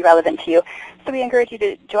these would be relevant to you. So we encourage you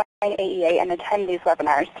to join AEA and attend these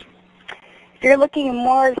webinars. If you're looking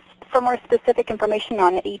for more specific information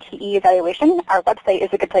on ATE evaluation, our website is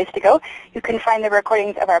a good place to go. You can find the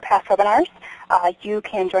recordings of our past webinars. You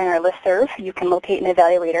can join our listserv. You can locate an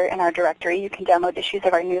evaluator in our directory. You can download issues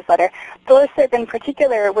of our newsletter. The listserv in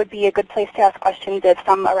particular would be a good place to ask questions if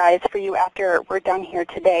some arise for you after we're done here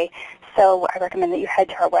today. So I recommend that you head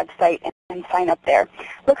to our website and sign up there.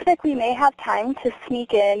 Looks like we may have time to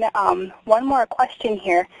sneak in one more question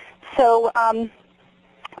here. So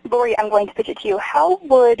Lori, I'm going to pitch it to you. How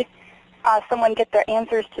would someone get their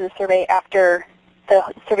answers to the survey after the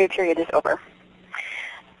survey period is over?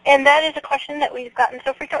 And that is a question that we've gotten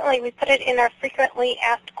so frequently. We put it in our frequently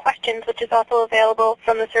asked questions, which is also available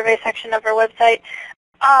from the survey section of our website.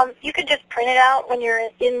 You could just print it out when you're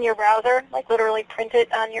in your browser, like literally print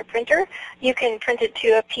it on your printer. You can print it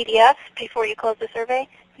to a PDF before you close the survey.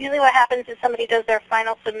 Usually what happens is somebody does their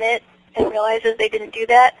final submit and realizes they didn't do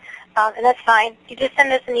that, and that's fine. You just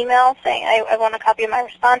send us an email saying, I want a copy of my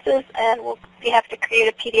responses, and we'll be happy to create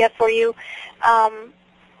a PDF for you.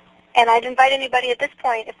 And I'd invite anybody at this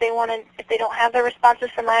point, if they don't have their responses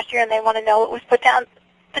from last year and they want to know what was put down,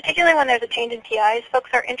 particularly when there's a change in PIs, folks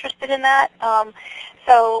are interested in that.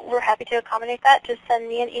 So we're happy to accommodate that. Just send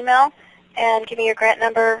me an email and give me your grant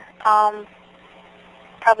number,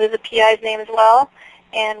 probably the PI's name as well,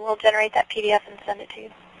 and we'll generate that PDF and send it to you.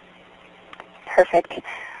 Perfect.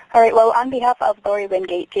 All right, well, on behalf of Lori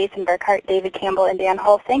Wingate, Jason Burkhart, David Campbell, and Dan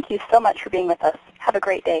Hull, thank you so much for being with us. Have a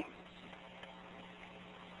great day.